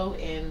follow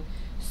and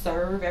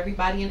serve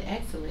everybody in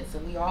excellence,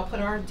 and we all put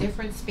our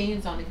different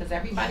spins on it because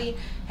everybody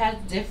has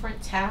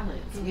different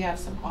talents. We have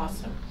some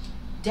awesome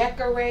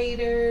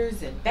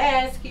decorators and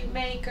basket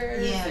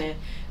makers and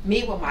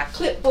me with my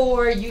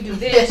clipboard, you do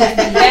this, you do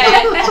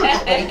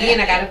that. But again,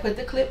 I gotta put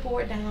the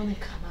clipboard down and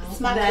come out. It's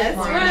my That's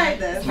clipboard. right.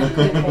 That's My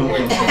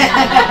clipboard.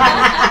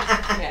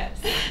 Yes.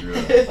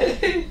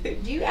 Yeah.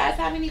 Do you guys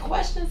have any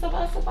questions of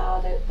us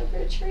about it, the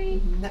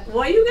retreat?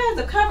 Well, you guys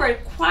have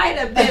covered quite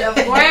a bit of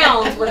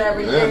ground with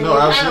everything. Yeah, no, you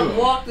kind absolutely. of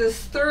walked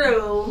us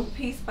through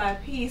piece by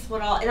piece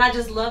what all, and I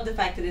just love the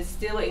fact that it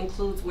still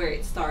includes where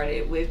it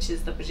started, which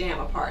is the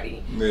pajama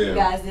party. You Yeah.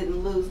 guys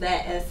didn't lose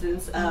that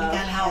essence of gotta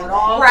how have it that.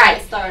 all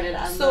Right. started.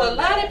 I So love a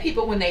lot that. of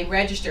people, when they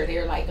register,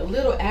 they're like a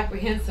little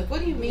apprehensive.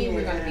 What do you mean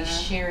we're going to be Yeah.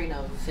 sharing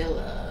a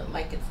villa?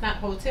 Like it's not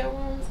hotel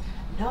rooms?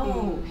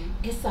 No,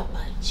 it's a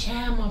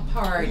pajama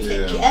party.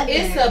 Yeah. Together.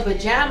 It's a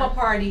pajama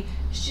party.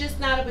 It's just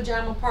not a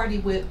pajama party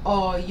with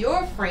all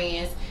your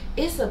friends.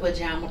 It's a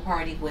pajama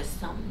party with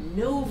some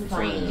new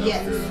friends.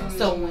 Yes. Yeah.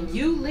 So when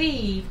you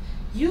leave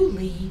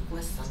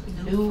with some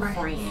New new friends.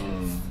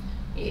 friends.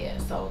 Yeah,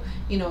 so,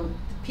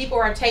 people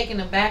are taken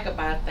aback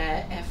about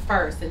that at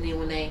first, and then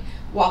when they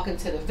walk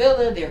into the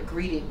villa, they're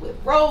greeted with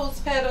rose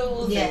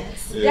petals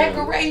Yes. and Yeah.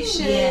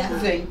 decorations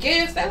Yeah. and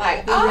gifts. They're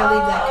like, They really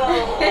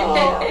oh,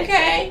 decorate.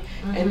 okay.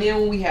 And then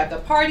when we have the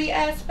party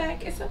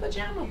aspect, it's a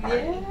pajama party.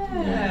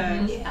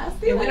 Yeah. Yeah. I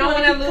feel And we like don't when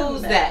want you to come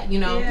lose back. that,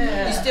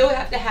 Yeah. You still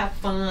have to have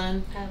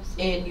fun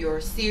Absolutely. in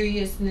your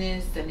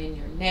seriousness and in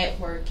your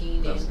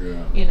networking That's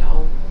and, good.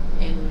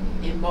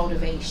 in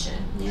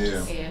motivation.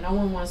 Yeah. And no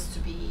one wants to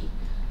be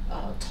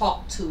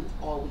talked to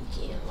all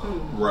weekend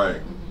long. Right.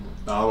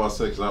 I was about to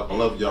say, because I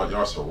love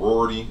y'all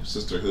sorority,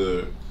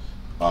 sisterhood,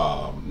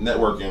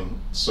 networking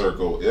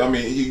circle. I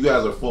mean, you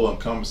guys are full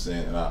encompassing,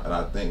 and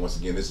I think once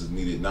again this is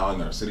needed not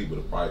only in our city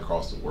but probably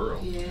across the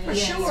world. Yeah. For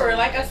sure.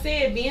 Like I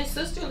said, being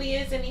sisterly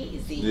isn't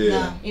easy.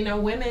 Yeah.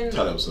 Women.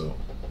 Tight episode.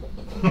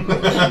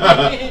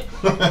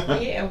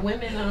 Yeah,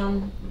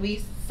 women.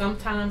 We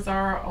sometimes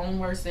are our own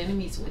worst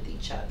enemies with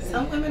each other.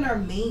 Some women are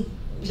mean.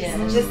 Yeah.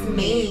 Just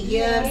mean. You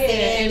know what I'm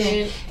saying? and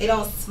And they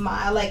don't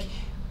smile. Like,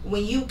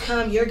 when you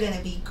come, you're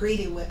gonna be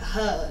greeted with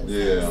hugs,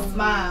 and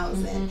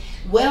smiles, and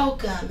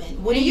welcome,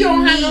 and what do you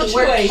don't need? have no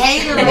We're choice.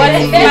 catering. But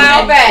to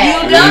smile back.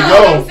 You know don't.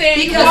 what I'm saying?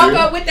 You Because walk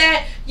up with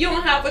that, you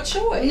don't have a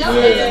choice. No. To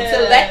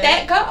let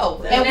that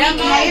go. And we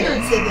cater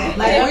to them.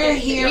 Like, we're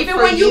here even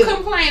for when you you.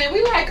 complaining,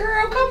 we like,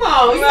 girl, come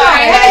on. We Right.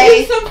 like,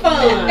 have some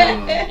fun.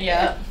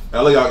 Yeah.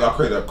 LA, y'all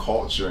create a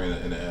culture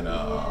and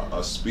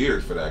a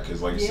spirit for that,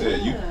 because like you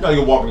said, you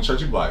go walk in the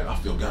church, you be like, I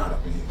feel God up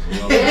in here. You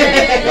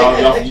know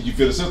what I mean? you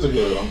feel the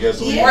sisterhood, I'm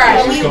guessing. Yeah,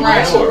 Right, we come want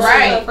in the door.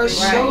 right, for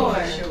sure.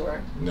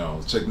 Sure. You know,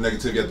 check the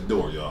negativity at the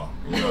door, y'all.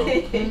 You know,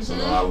 so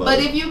no, I love But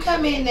it. if you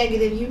come in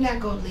negative, you're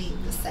not gonna leave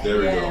the same. There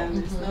we go.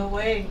 There's no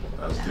way.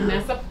 That's And good.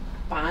 that's a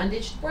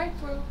bondage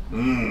breakthrough.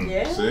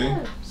 Yeah. See?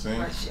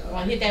 For sure.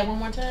 Want to hit that one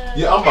more time?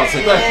 Yeah, I'm about to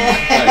say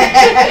thank you.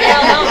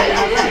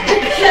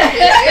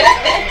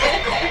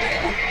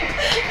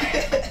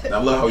 And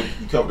I love how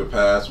you covered the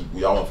past.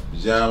 We all went from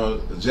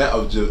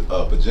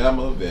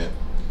pajama event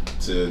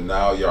to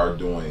now y'all are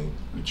doing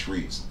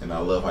retreats. And I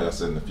love how y'all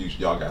said in the future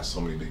y'all got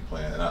so many big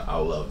plans, and I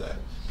love that.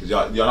 Because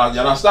y'all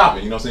not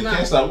stopping, you know what I'm saying? You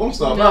can't stop, won't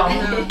stop. No.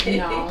 And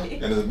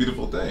it's a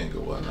beautiful thing or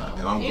whatnot.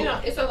 And I'm You know,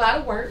 it's a lot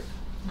of work,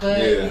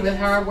 but with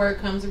hard work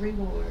comes a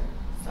reward.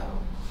 So,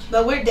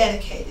 But we're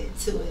dedicated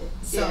to it,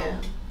 so Yeah.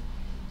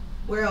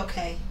 we're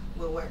okay.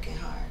 We're working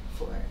hard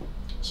for it.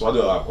 So I do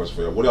have a lot of questions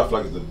for you. What do y'all feel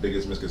like is the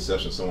biggest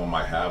misconception someone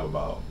might have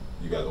about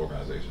you guys'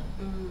 organization?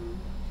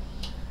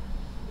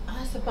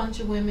 it's a bunch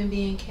of women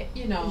being,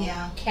 catty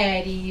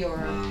or,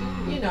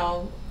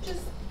 just.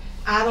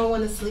 I don't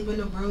want to sleep in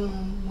a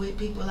room with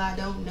people I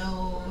don't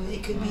know.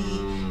 It could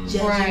be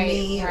judging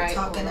me or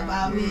talking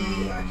about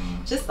me, or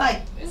just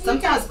like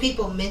sometimes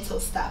people mental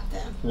stop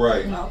them.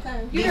 Right.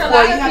 Okay. You hear a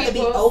Before lot you of have to be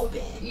people-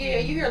 open. Yeah,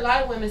 you hear a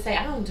lot of women say,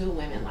 I don't do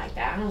women like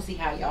that. I don't see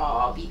how y'all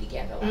all be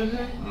together like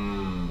that.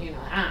 You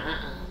know,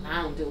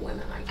 I don't do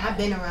women like that. I've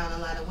been around a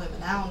lot of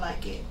women. I don't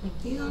like it.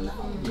 You don't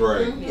know.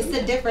 Right. It's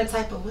a different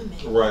type of women.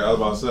 Right. I was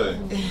about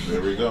to say.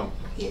 There we go.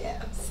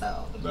 Yeah.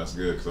 So. That's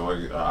good. Cause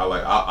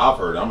I've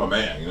heard. I'm a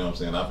man. You know what I'm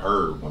saying. I've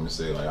heard women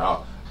say like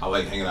I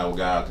like hanging out with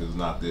guys because it's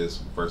not this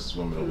versus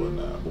women or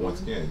whatnot. But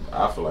once again,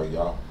 I feel like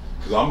y'all.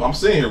 Cause I'm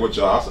sitting here with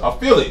y'all. I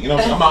feel it. You know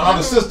what I'm saying. I'm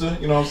the sister.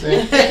 You know what I'm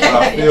saying. But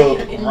I feel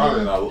the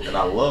camaraderie, and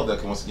I love that.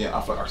 Cause once again, I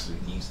feel like our city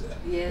needs that.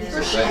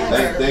 Yeah. So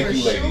thank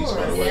you, ladies,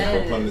 by the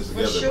way, for putting this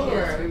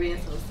together. For being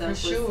so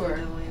selfless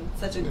and doing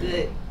such a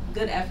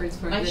good efforts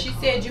for. Like she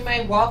said, you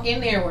may walk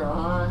in there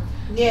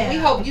with Yeah. We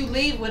hope you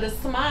leave with a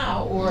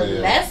smile or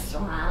less. You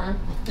know,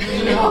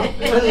 You know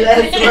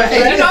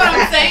what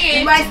I'm saying?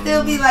 You might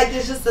still be like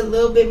this, just a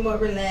little bit more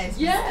relaxed.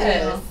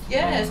 Yes,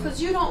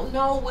 because you don't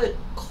know what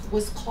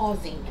was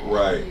causing that.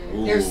 Right.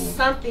 Ooh. There's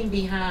something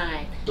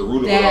behind the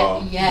root of that. it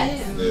all.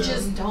 Yes, Yeah. you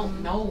just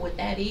don't know what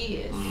that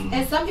is.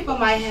 And some people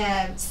might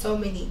have so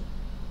many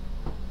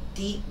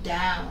deep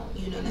down,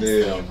 you know what I'm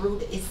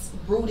saying? It's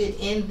rooted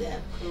in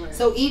them. Correct.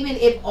 So even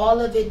if all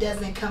of it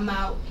doesn't come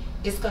out,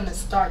 it's gonna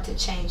start to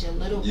change a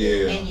little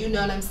bit. And you know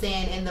what I'm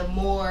saying? And the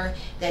more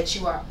that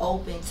you are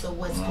open to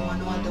what's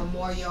going on, the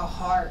more your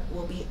heart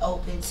will be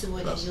open to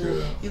it. That's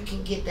and you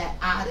can get that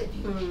out of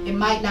you. It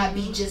might not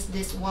be just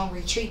this one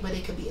retreat, but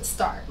it could be a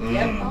start.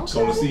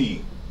 Sow the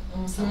seed.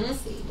 So let's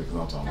see. Because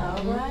I'm talking about.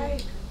 All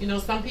right. You know,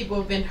 some people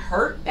have been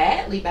hurt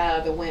badly by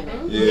other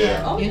women.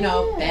 Yeah. You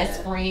know,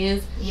 best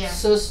friends,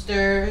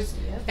 sisters,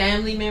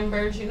 family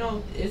members. You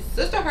know,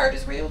 sisterhood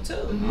is real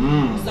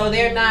too. So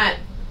they're not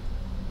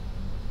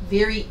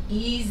very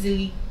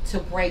easy to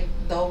break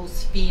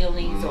those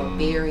feelings or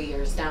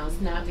barriers down. It's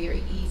not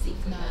very easy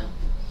for them.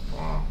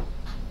 Wow.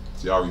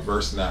 So y'all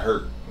reversing that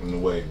hurt in a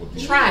way with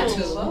the Try to.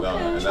 So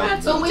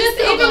Just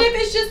even if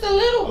it's just a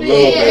little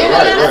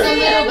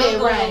bit.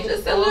 Right.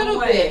 Just a little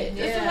bit.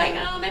 Just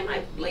like, they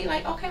might be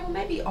like, okay, well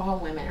maybe all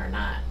women are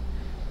not.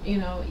 You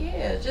know,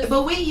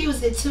 But we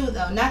use it too,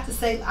 though. Not to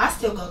say I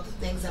still go through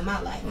things in my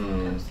life,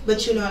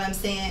 but you know what I'm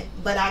saying.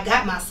 But I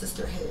got my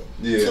sisterhood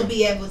to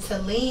be able to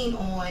lean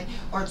on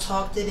or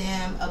talk to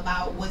them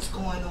about what's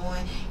going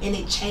on, and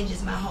it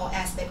changes my whole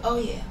aspect. Oh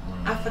yeah,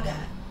 I forgot.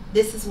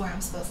 This is where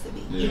I'm supposed to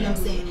be. You know what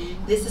I'm saying?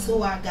 This is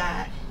who I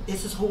got.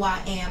 This is who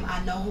I am.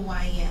 I know who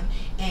I am,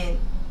 and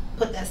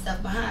put that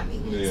stuff behind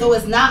me. So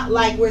it's not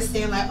like we're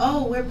saying like,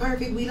 oh, we're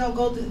perfect. We don't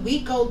go through.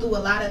 We go through a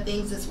lot of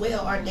things as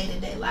well, our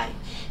day-to-day life.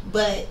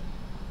 But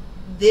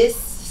this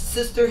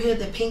sisterhood,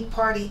 the Pink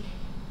Party,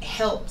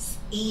 helps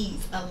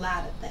ease a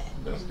lot of that.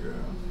 That's good.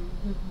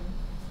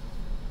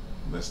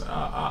 Listen,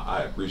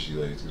 I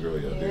appreciate it,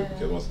 really I do,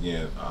 because once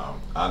again,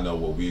 I know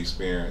what we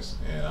experienced,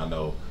 and I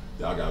know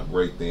y'all got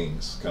great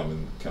things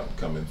coming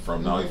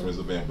from not only from this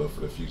event, but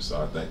for the future.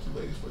 So I thank you,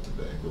 ladies, for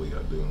today. Really,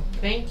 I do.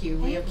 Thank you.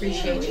 We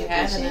appreciate you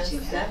having us.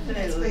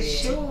 Definitely.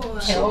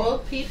 Tell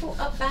people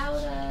about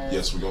us.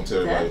 Yes, we're gonna tell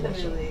everybody about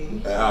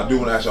you. And I do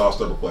want to ask y'all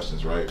several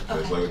questions, right?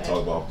 Because like we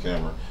talked about off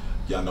camera,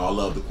 y'all know I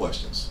love the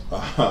questions.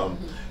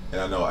 And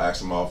I know I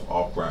asked them off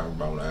camera,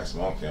 but I want to ask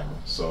them on camera.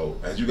 So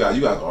as you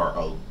guys are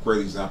a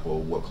great example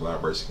of what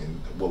collaboration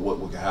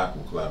what can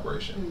happen with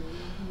collaboration.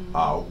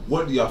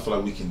 What do y'all feel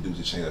like we can do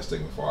to change that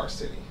stigma for our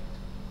city?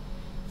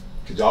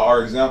 Because y'all are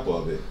an example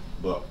of it,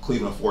 but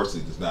Cleveland,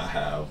 unfortunately, is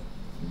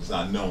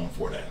not known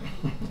for that.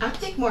 I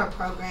think more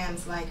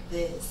programs like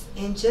this,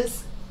 and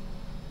just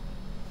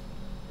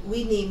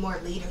we need more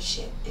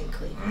leadership in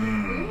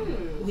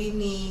Cleveland. We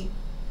need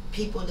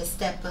people to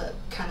step up,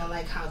 kind of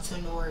like how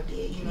Tenora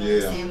did. You know what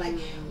I'm saying? Like,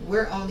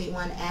 we're only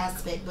one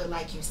aspect, but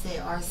like you said,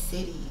 our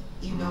city,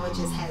 you know, it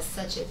just has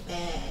such a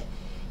bad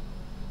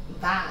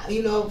vibe.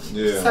 You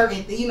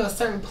know,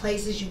 certain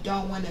places you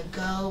don't want to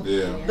go.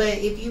 But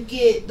if you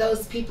get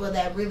those people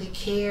that really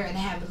care and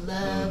have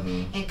love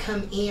and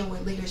come in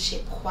with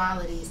leadership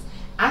qualities,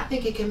 I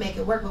think it can make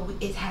it work, but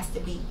it has to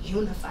be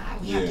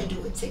unified. We have to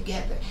do it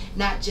together,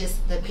 not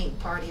just the Pink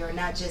Party, or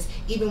not just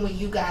even when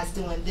you guys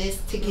doing this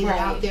to get it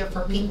out there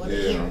for people to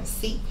hear and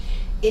see.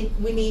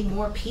 We need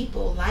more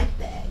people like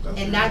that,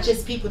 and not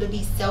just people to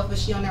be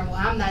selfish on their. Well,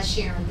 I'm not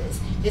sharing this.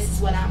 This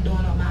is what I'm doing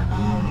on my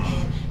own,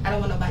 and I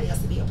don't want nobody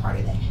else to be a part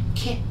of that.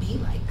 Can't be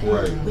like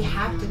that. We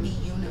have to be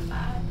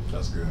unified.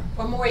 That's good.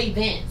 Or more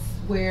events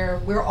where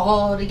we're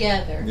all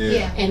together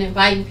and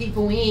inviting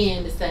people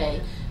in to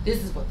say,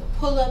 this is what the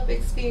pull-up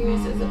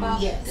experience is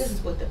about. This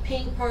is what the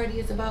Pink Party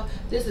is about.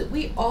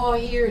 We all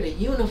here to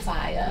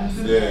unify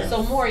us.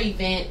 So more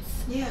events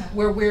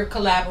where we're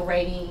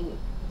collaborating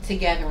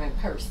together in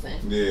person.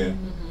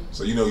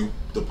 So you know,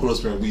 the pull-up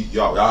experience,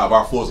 y'all have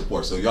our full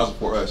support. So y'all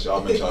support us.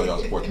 Y'all make sure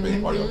y'all support the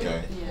Pink Party.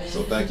 Okay.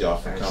 So thank y'all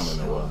for coming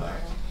and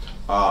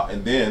whatnot.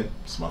 And then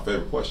it's my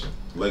favorite question,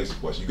 legacy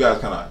question. You guys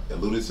kind of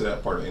alluded to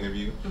that part of the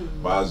interview,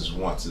 but I just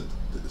want to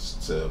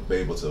be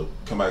able to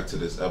come back to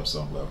this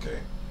episode and be like, okay,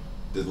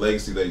 the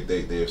legacy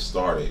they have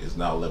started is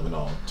now living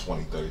on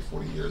 20, 30,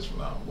 40 years from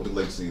now. What is the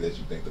legacy that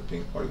you think the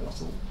Pink Party wants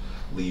to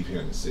leave here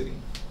in the city?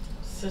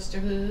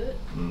 Sisterhood.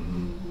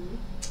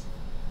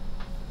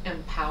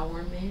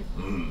 Empowerment.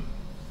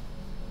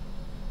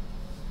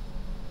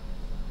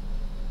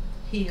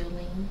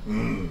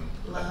 Healing.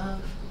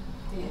 Love.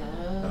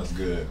 That's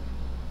good.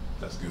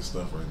 That's good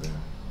stuff right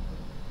there.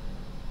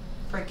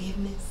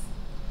 Forgiveness.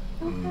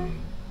 A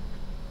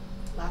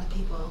lot of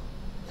people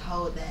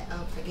hold that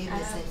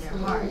unforgiveness in their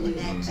heart, and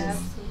that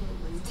just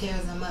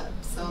tears them up.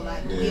 So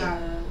like we are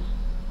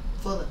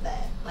full of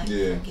that, like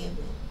forgiveness.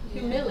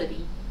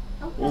 Humility.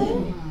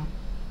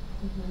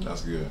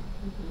 That's good.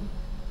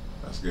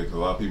 That's good, because a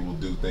lot of people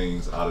do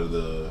things out of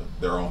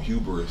their own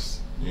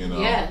hubris, you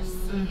know.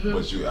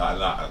 But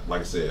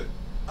like I said,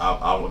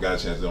 I only got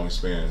a chance to only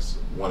experience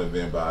one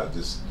event, but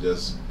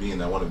just being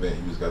that one event,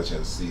 you just got a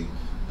chance to see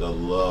the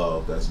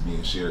love that's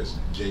being shared is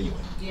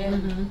genuine.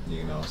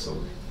 You know, so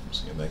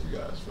just gonna thank you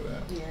guys for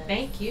that.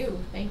 Thank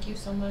you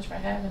so much for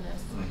having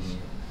us.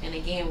 And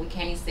again, we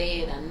can't say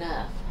it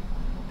enough.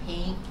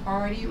 Pink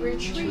Party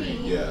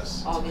Retreat,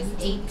 August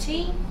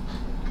 18th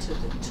to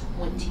the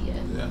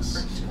 20th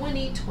for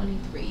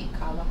 2023,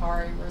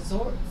 Kalahari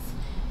Resorts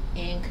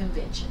and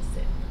Convention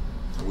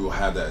Center. We will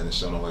have that in the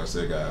show notes. Like I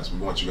said, guys, we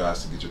want you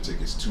guys to get your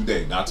tickets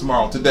today, not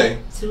tomorrow, today.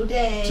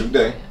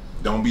 Today.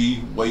 Don't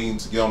be waiting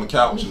to get on the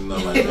couch and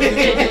nothing like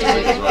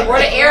that. Or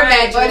the air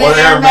mattress. Or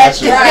the air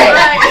mattress.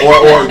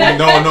 Or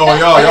no,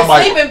 y'all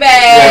might. Sleeping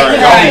bag.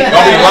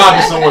 Y'all be in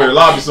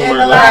lobby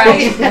somewhere.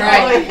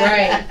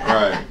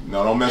 Right.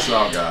 No, don't mess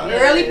around, guys. The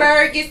early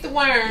bird gets the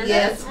worm.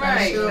 That's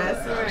right.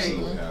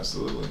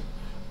 Absolutely.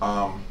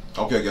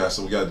 Okay, guys.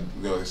 So we got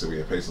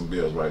to pay some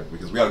bills, right?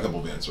 Because we got a couple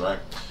events, right?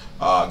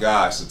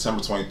 Guys,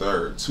 September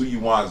 23rd,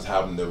 2U1 is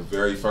having their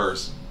very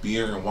first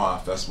Beer and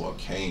Wine Festival at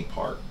Kane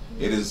Park.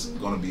 It is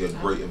going to be a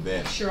great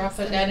event. Sure, I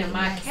put that in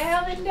my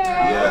calendar.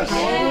 I've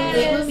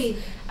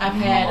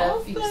had a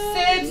few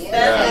sips.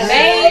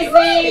 That's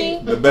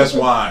amazing. The best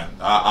wine.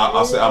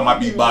 I'll say I might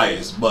be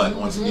biased, but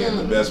once again,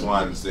 the best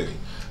wine in the city.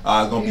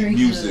 It's going to be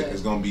music.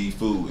 It's going to be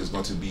food. It's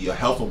going to be a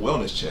health and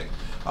wellness check.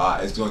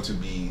 It's going to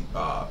be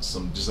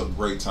just a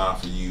great time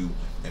for you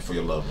and for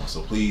your loved ones.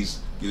 So please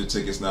get your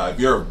tickets now. If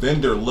you're a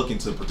vendor looking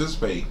to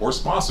participate or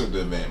sponsor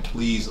the event,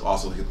 please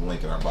also hit the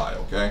link in our bio.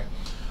 Okay.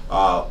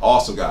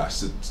 Also,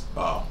 guys,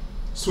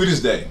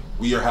 Sweetest Day,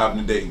 we are having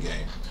a dating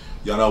game.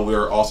 Y'all know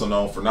we're also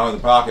known for not only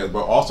the podcast,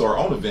 but also our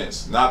own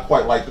events. Not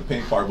quite like the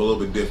Pink Party, but a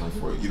little bit different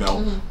for you.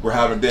 Know, we're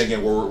having a dating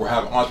game where we're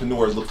having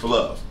entrepreneurs look for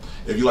love.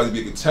 If you'd like to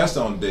be a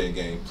contestant on the dating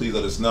game, please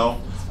let us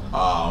know.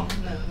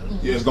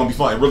 It's gonna be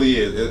fun. It really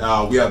is.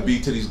 We have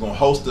B-Titty. He's gonna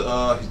host the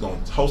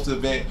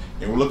event,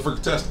 and we're looking for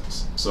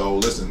contestants. So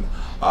listen,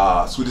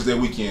 Sweetest Day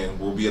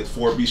weekend, we'll be at the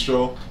Ford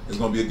Bistro. It's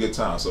gonna be a good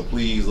time. So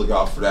please look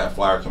out for that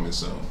flyer coming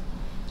soon.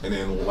 And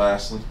then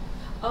lastly,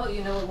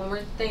 one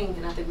more thing,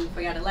 and I think we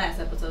forgot it last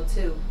episode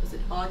too. Was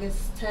it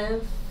August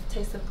 10th,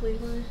 Taste of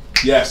Cleveland?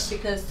 Yes.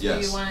 Because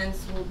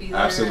 2U1s will be there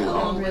Absolutely.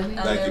 Along with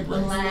other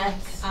Black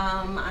Nice.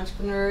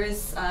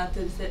 Entrepreneurs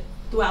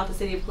throughout the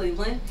city of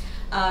Cleveland.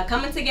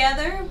 Coming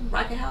together,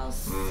 Rocket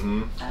House.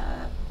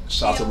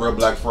 Shout out to Real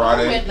Black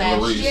Friday and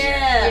Maurice.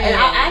 And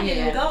I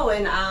didn't go,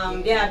 and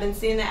I've been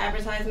seeing the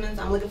advertisements.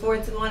 I'm looking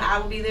forward to going. I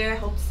will be there.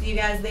 Hope to see you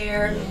guys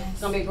there.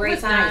 It's gonna be a great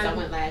time. Nice. I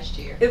went last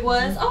year. It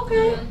was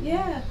okay.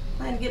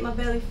 Plan to get my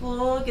belly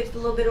full, get a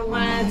little bit of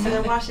wine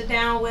to wash it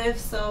down with.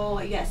 So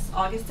yes,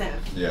 August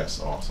 10th. Yes,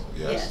 awesome.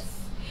 Yes.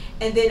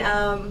 And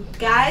then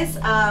guys,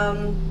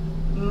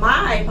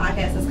 my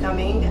podcast is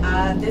coming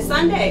this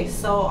Sunday,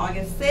 so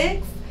August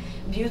 6th.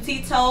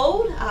 Beauty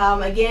Told.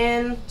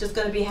 Again, just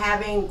going to be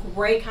having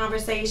great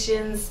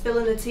conversations,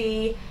 spilling the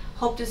tea.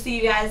 Hope to see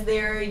you guys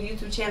there.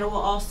 YouTube channel will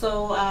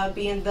also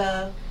be in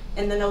the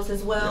notes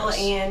as well. Yes.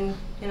 And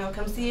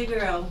come see your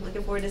girl.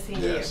 Looking forward to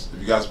seeing you. Yes.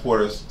 If you guys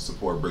support us,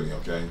 support Brittany.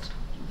 Okay.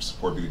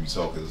 Support Beauty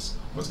Told, because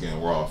once again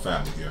we're all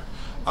family here.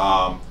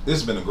 This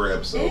has been a great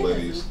episode,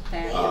 ladies.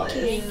 Thank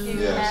you.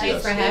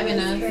 Thanks for having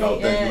us. No,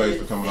 thank you,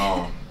 ladies, for coming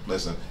on.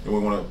 Listen, and we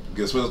want to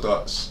give a special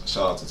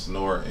shout out to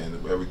Tenora and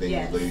everything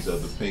Yes. the ladies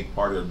of the Pink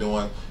Party are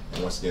doing.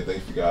 And once again,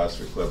 thank you guys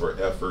for your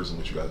clever efforts and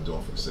what you guys are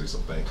doing for the city. So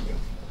thank you.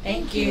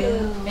 Thank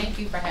you. Thank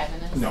you for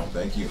having us. No,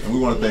 thank you. And we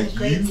want to thank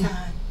Great you,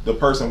 time. the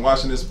person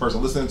watching this, the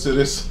person listening to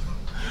this,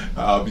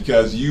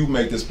 because you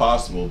make this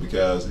possible,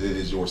 because it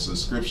is your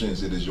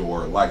subscriptions, it is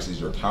your likes, it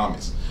is your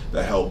comments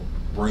that help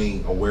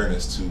bring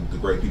awareness to the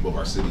great people of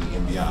our city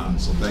and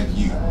beyond. So thank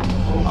you.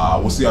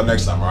 We'll see y'all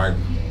next time, all right?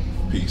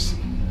 Peace.